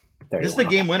 yep. 31. This is the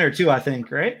game winner too, I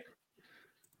think, right?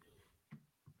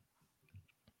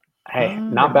 Hey,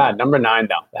 not bad. Number 9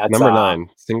 though. That's number 9.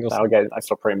 Singles. That'll get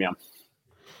extra premium.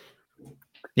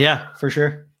 Yeah, for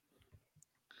sure.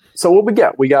 So what we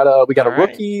get? We got a right.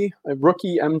 rookie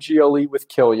MGLE with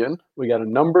Killian. We got a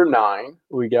number 9.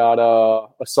 We got a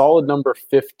solid number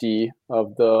 50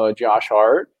 of the Josh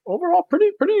Hart. Overall,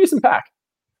 pretty decent pack.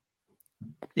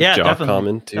 Yeah, Job definitely.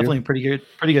 common too. Definitely pretty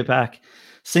good pack.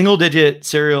 Single digit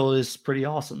serial is pretty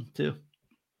awesome too.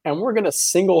 And we're going to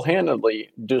single-handedly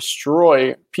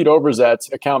destroy Pete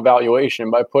Overzet's account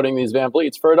valuation by putting these Van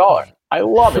Vliets for $1. I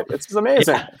love it. This is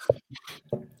amazing.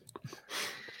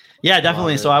 Yeah,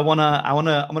 definitely. So I'm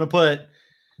gonna put.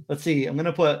 Let's see. I'm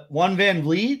gonna put 1 Van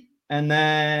Vliet, and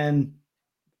then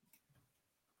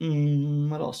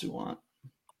what else do you want?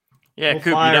 Yeah, Coop,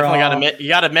 you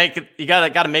definitely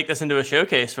gotta make this into a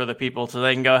showcase for the people so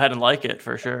they can go ahead and like it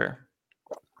for sure.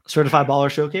 Certified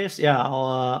baller showcase. Yeah,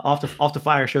 I'll off the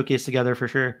fire showcase together for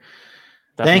sure.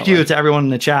 Definitely. Thank you to everyone in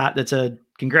the chat that said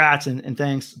congrats and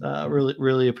thanks.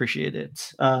 Really appreciate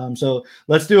it. So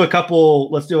let's do a couple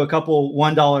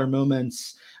 $1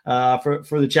 moments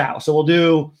for the chat. So we'll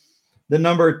do the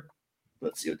number.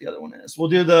 Let's see what the other one is. We'll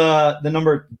do the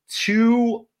number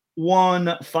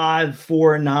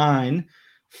 21549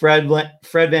 Fred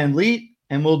Van Vliet,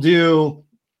 and we'll do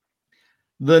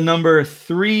the number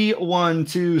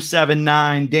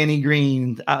 31279, Danny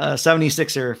Green,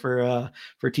 76er for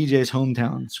TJ's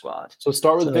hometown squad. So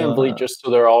start with Van Vliet just so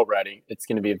they're all ready. It's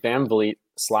going to be Van Vliet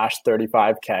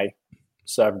 /35K.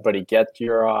 So everybody get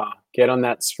on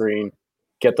that screen,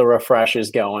 get the refreshes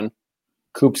going.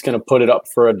 Coop's going to put it up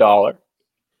for $1.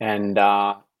 And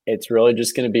it's really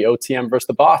just going to be OTM versus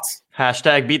the bots.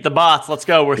 Hashtag beat the bots. Let's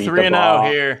go. We're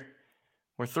 3-0 here.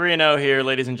 We're 3-0 here,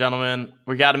 ladies and gentlemen.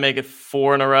 We got to make it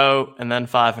 4 in a row and then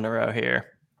 5 in a row here.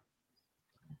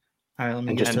 All right, let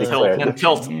me just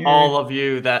tilt all of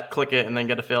you that click it and then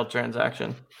get a failed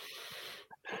transaction.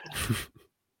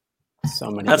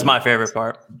 So many. That's my favorite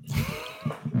part.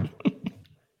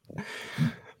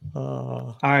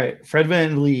 All right, Fred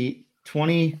Van Vliet,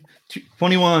 21.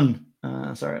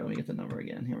 Sorry, let me get the number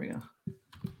again. Here we go.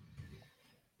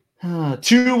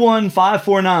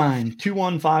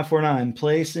 21549.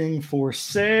 Placing for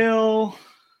sale.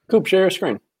 Coop, share your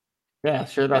screen. Yeah,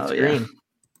 share that screen. Yeah.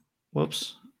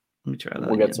 Whoops. Let me try that.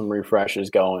 We'll get some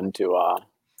refreshes going to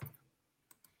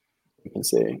you can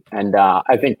see. And I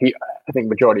think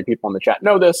majority of people in the chat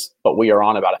know this, but we are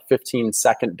on about a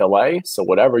 15-second delay. So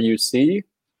whatever you see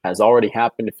has already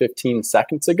happened 15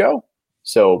 seconds ago.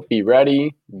 So be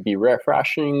ready, be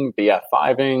refreshing, be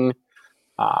F5ing.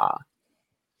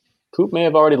 Coop may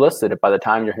have already listed it by the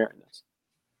time you're hearing this.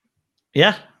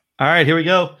 Yeah. All right, here we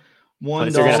go.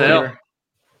 $1.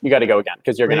 You got to go again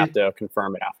because you're going to have to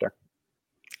confirm it after.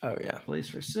 Oh, yeah. Place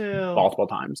for sale. Multiple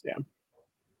times, yeah.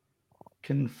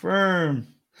 Confirm.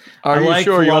 Are you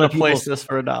sure you want to place this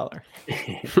for $1?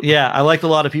 Yeah, I liked a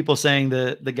lot of people saying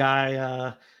the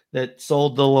guy that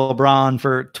sold the LeBron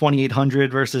for $2,800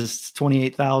 versus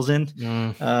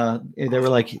 $28,000. They were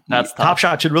like, Top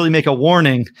Shot should really make a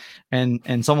warning,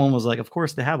 and someone was like, of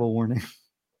course they have a warning.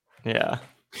 Yeah,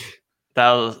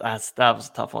 that was a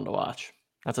tough one to watch.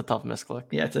 That's a tough misclick.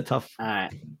 Yeah, it's a tough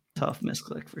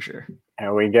misclick for sure.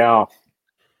 There we go.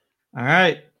 All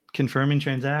right, confirming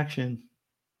transaction.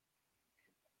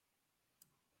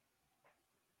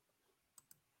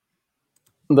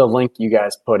 The link you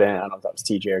guys put in, I don't know if that was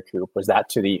TJ or Coop, was that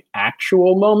to the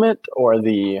actual moment or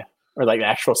like the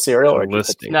actual serial or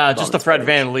listing? No, just the Fred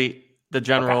Van Vliet, the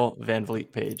general Van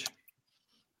Vliet page.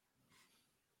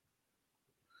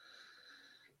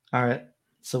 All right.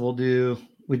 So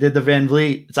we did the Van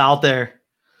Vliet. It's out there.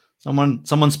 Someone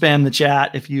spam the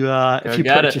chat if you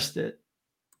purchased it.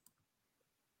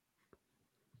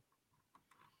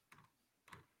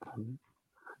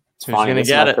 Who's gonna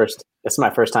get it? This is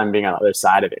my first time being on the other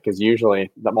side of it because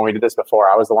usually when we did this before,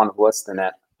 I was the one listing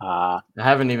it. I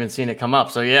haven't even seen it come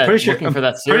up. So yeah, looking for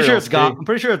that serial. Pretty sure it's gone. I'm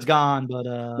pretty sure it's gone, but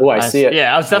I see it.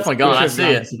 Yeah, I was definitely gone. I see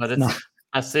it, but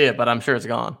I see it, but I'm sure it's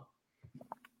gone.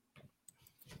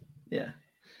 Yeah,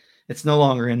 it's no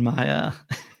longer in my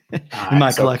in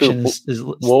my collection. Is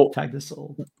tagged as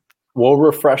sold. We'll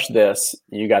refresh this.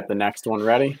 You got the next one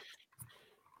ready?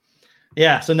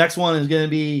 Yeah. So next one is going to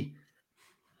be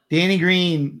Danny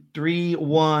Green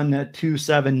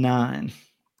 31279.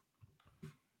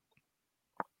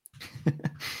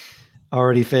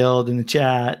 Already failed in the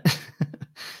chat.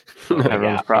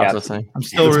 Everyone's processing. I'm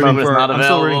still rooting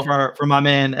for my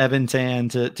man Evan Tan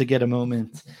to get a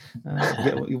moment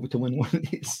to win one of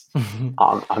these.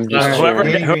 I'm just whoever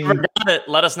got it,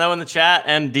 let us know in the chat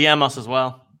and DM us as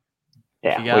well.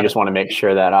 Yeah, we just want to make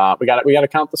sure that we got to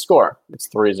count the score. It's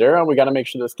 3-0. We got to make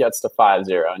sure this gets to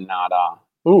 5-0 and not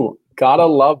gotta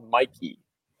love Mikey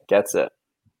gets it.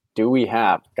 Do we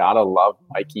have gotta love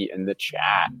Mikey in the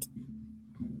chat?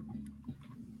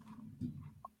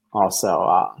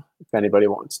 Also, if anybody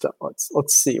wants to, let's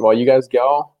see. While you guys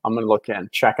go, I'm gonna look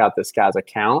and check out this guy's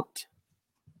account.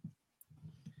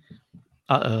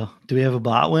 Do we have a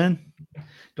bot win?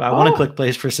 Do I want to click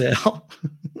place for sale?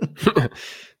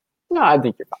 No, I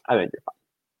think you're fine.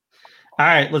 All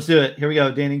right, let's do it. Here we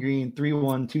go. Danny Green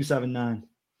 31279.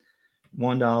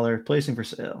 $1 placing for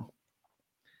sale.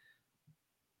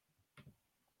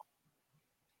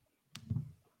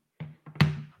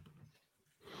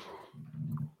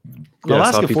 Yeah,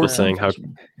 I saw people saying how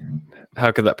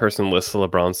could that person list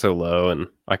LeBron so low, and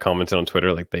I commented on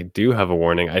Twitter like they do have a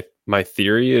warning. My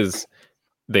theory is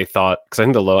they thought, because I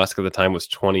think the low ask at the time was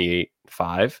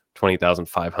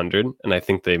 20,500, and I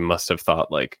think they must have thought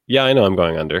like, yeah, I know I'm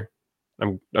going under.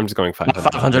 I'm just going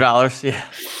 $500. Yeah,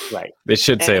 right. They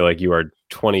should say like you are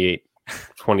 26.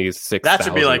 That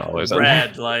should be like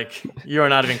red. Like you are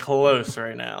not even close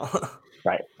right now.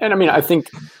 Right. And I mean, I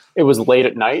think it was late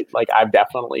at night. Like I've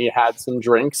definitely had some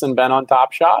drinks and been on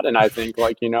Top Shot, and I think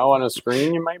like on a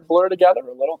screen you might blur together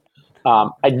a little.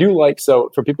 I do like,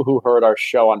 so for people who heard our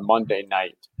show on Monday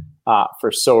night,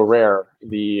 for So Rare,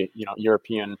 the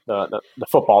European, the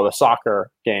football, the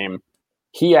soccer game,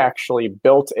 he actually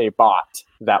built a bot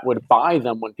that would buy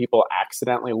them when people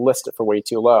accidentally list it for way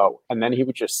too low, and then he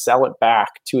would just sell it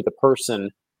back to the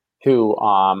person who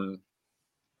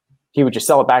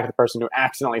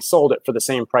accidentally sold it for the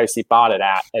same price he bought it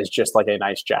at, as just like a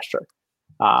nice gesture.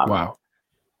 Wow.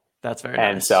 That's very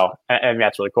and nice. So, and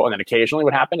that's really cool. And then occasionally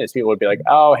what happened is people would be like,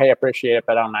 oh, hey, I appreciate it,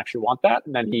 but I don't actually want that.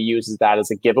 And then he uses that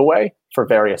as a giveaway for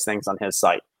various things on his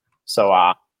site. So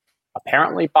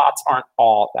apparently bots aren't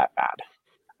all that bad.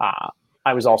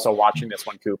 I was also watching this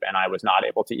one, Coop, and I was not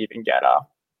able to even get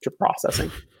to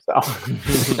processing. So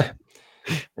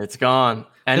it's gone.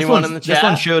 Anyone in the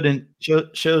chat? This one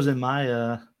shows in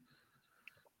my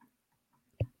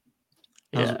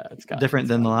it's different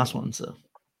than the last one. So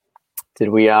did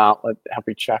we have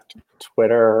we checked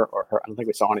Twitter or I don't think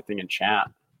we saw anything in chat.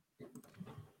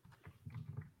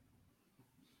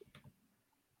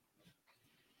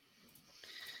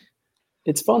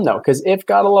 It's fun though, because if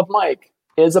Gotta Love Mike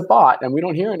is a bot and we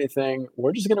don't hear anything,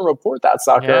 we're just going to report that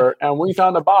sucker. Yeah. And we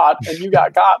found a bot and you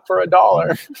got for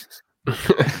 $1.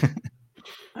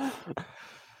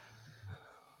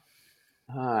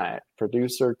 All right,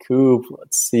 producer Coop.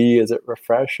 Let's see as it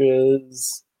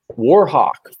refreshes.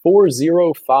 Warhawk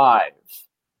 405.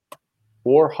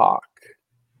 Warhawk.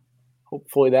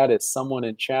 Hopefully that is someone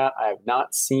in chat. I have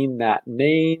not seen that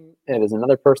name. It is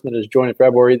another person that has joined in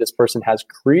February. This person has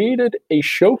created a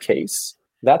showcase.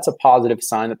 That's a positive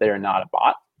sign that they are not a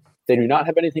bot. They do not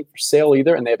have anything for sale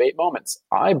either, and they have 8 moments.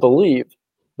 I believe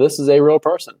this is a real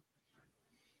person.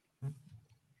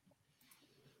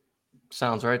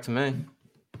 Sounds right to me.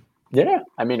 Yeah,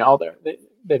 I mean,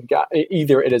 they've got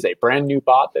either it is a brand new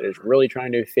bot that is really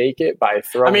trying to fake it by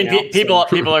throwing. I mean,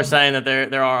 people are saying that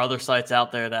there are other sites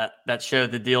out there that show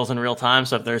the deals in real time.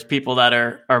 So if there's people that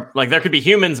are like, there could be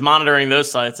humans monitoring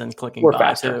those sites and clicking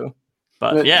buy too.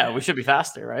 But we should be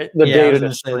faster, right? The data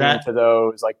to stream to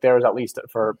those, like there's at least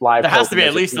for live. There has to be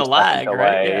at least a lag,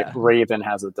 right? Yeah. Raven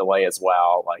has a delay as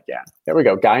well. Like, yeah, there we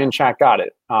go. Guy in chat got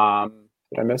it.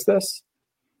 Did I miss this?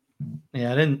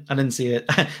 Yeah, I didn't see it.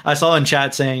 I saw in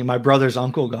chat saying my brother's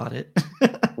uncle got it.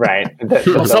 Right.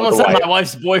 Someone said my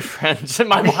wife's boyfriend.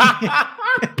 My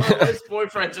wife's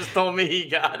boyfriend just told me he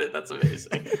got it. That's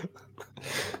amazing.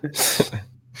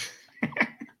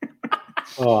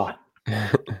 Oh,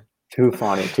 too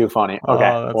funny.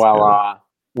 Okay.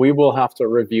 We will have to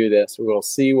review this. We will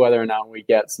see whether or not we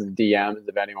get some DMs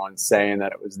of anyone saying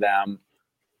that it was them.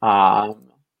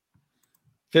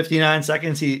 59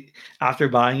 seconds. After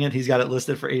buying it, he's got it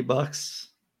listed for $8.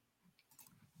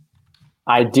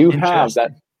 I do have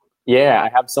that. Yeah, I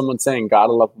have someone saying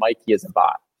Gotta Love Mikey is a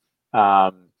bot.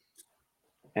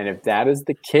 And if that is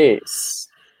the case,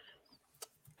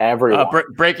 everyone.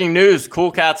 Breaking news: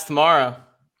 Cool Cats tomorrow.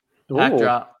 Pack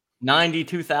drop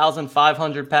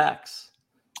 92,500 packs.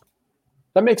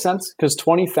 That makes sense because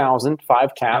 20,000,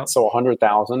 5 cats, so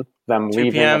 100,000. Them 2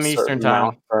 leaving p.m. a Eastern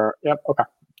time. Yep. Okay.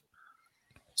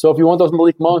 So if you want those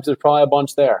Malik Monks, there's probably a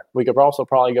bunch there. We could also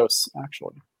probably go see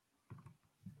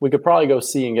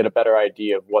and get a better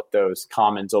idea of what those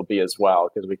commons will be as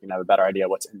well, because we can have a better idea of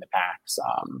what's in the packs.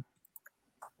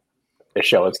 The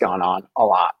show has gone on a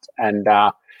lot, and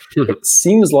it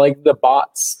seems like the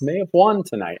bots may have won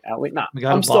tonight. At least not.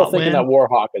 I'm still thinking that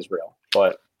Warhawk is real,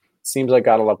 but it seems like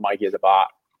Gotta Love Mikey is a bot.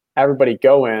 Everybody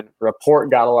go in,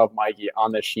 report Gotta Love Mikey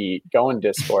on the sheet, go in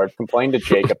Discord, complain to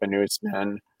Jacob and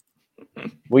Newsman.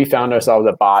 We found ourselves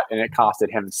a bot, and it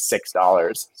costed him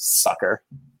 $6. Sucker.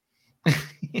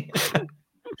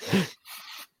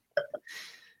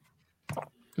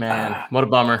 Man, what a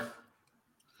bummer.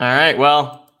 All right,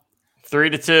 well,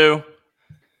 3-2.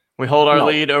 We hold our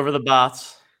lead over the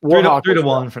bots.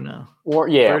 3-1 for now.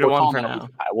 3-1 for now.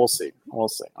 We'll see.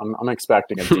 I'm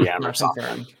expecting a DM or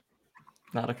something.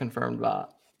 Not a confirmed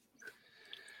bot.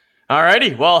 All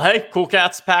righty. Well, hey, Cool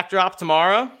Cats pack drop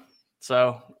tomorrow.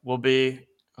 So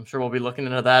I'm sure we'll be looking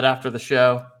into that after the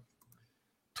show,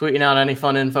 tweeting out any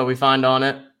fun info we find on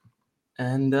it.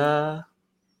 And I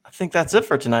think that's it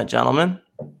for tonight, gentlemen.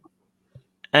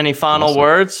 Any final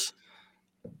words?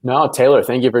 No, Taylor,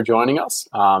 thank you for joining us.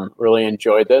 Really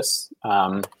enjoyed this.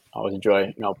 Always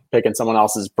enjoy, picking someone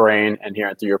else's brain and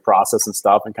hearing through your process and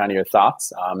stuff and kind of your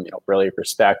thoughts. Really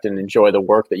respect and enjoy the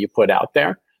work that you put out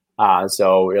there.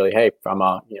 So really, hey,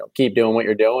 keep doing what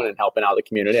you're doing and helping out the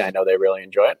community. I know they really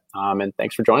enjoy it. And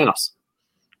thanks for joining us.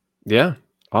 Yeah.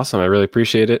 Awesome. I really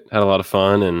appreciate it. Had a lot of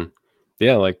fun. And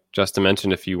yeah, like Justin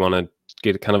mentioned, if you want to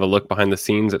get kind of a look behind the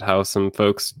scenes at how some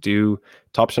folks do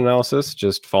top shot analysis,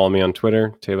 just follow me on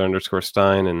Twitter,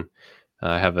 Taylor_Stein, and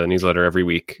I have a newsletter every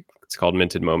week. It's called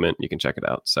Minted Moment. You can check it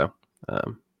out. So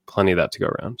plenty of that to go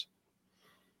around.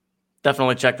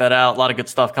 Definitely check that out. A lot of good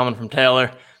stuff coming from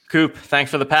Taylor. Coop, thanks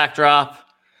for the pack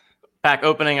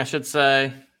opening, I should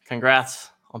say. Congrats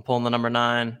on pulling the number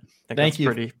 9. I think Thank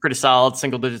you. Pretty solid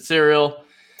single-digit serial.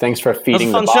 Thanks for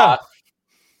feeding the bot.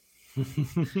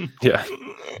 Yeah,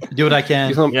 do what I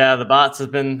can. Yeah, the bots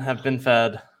have been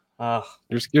fed.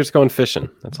 You're just going fishing.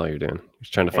 That's all you're doing. You're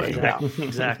just trying to find them.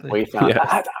 Exactly.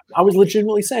 I was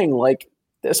legitimately saying, like,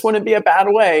 this wouldn't be a bad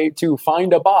way to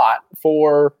find a bot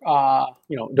for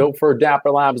for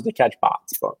Dapper Labs to catch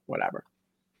bots, but whatever.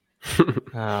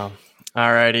 All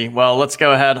righty. Well, let's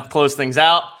go ahead and close things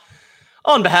out.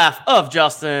 On behalf of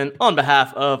Justin, on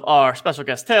behalf of our special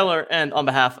guest Taylor, and on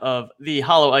behalf of the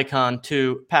Holo Icon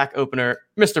 2 pack opener,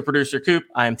 Mr. Producer Coop,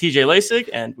 I am TJ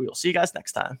Lasig, and we will see you guys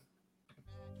next time.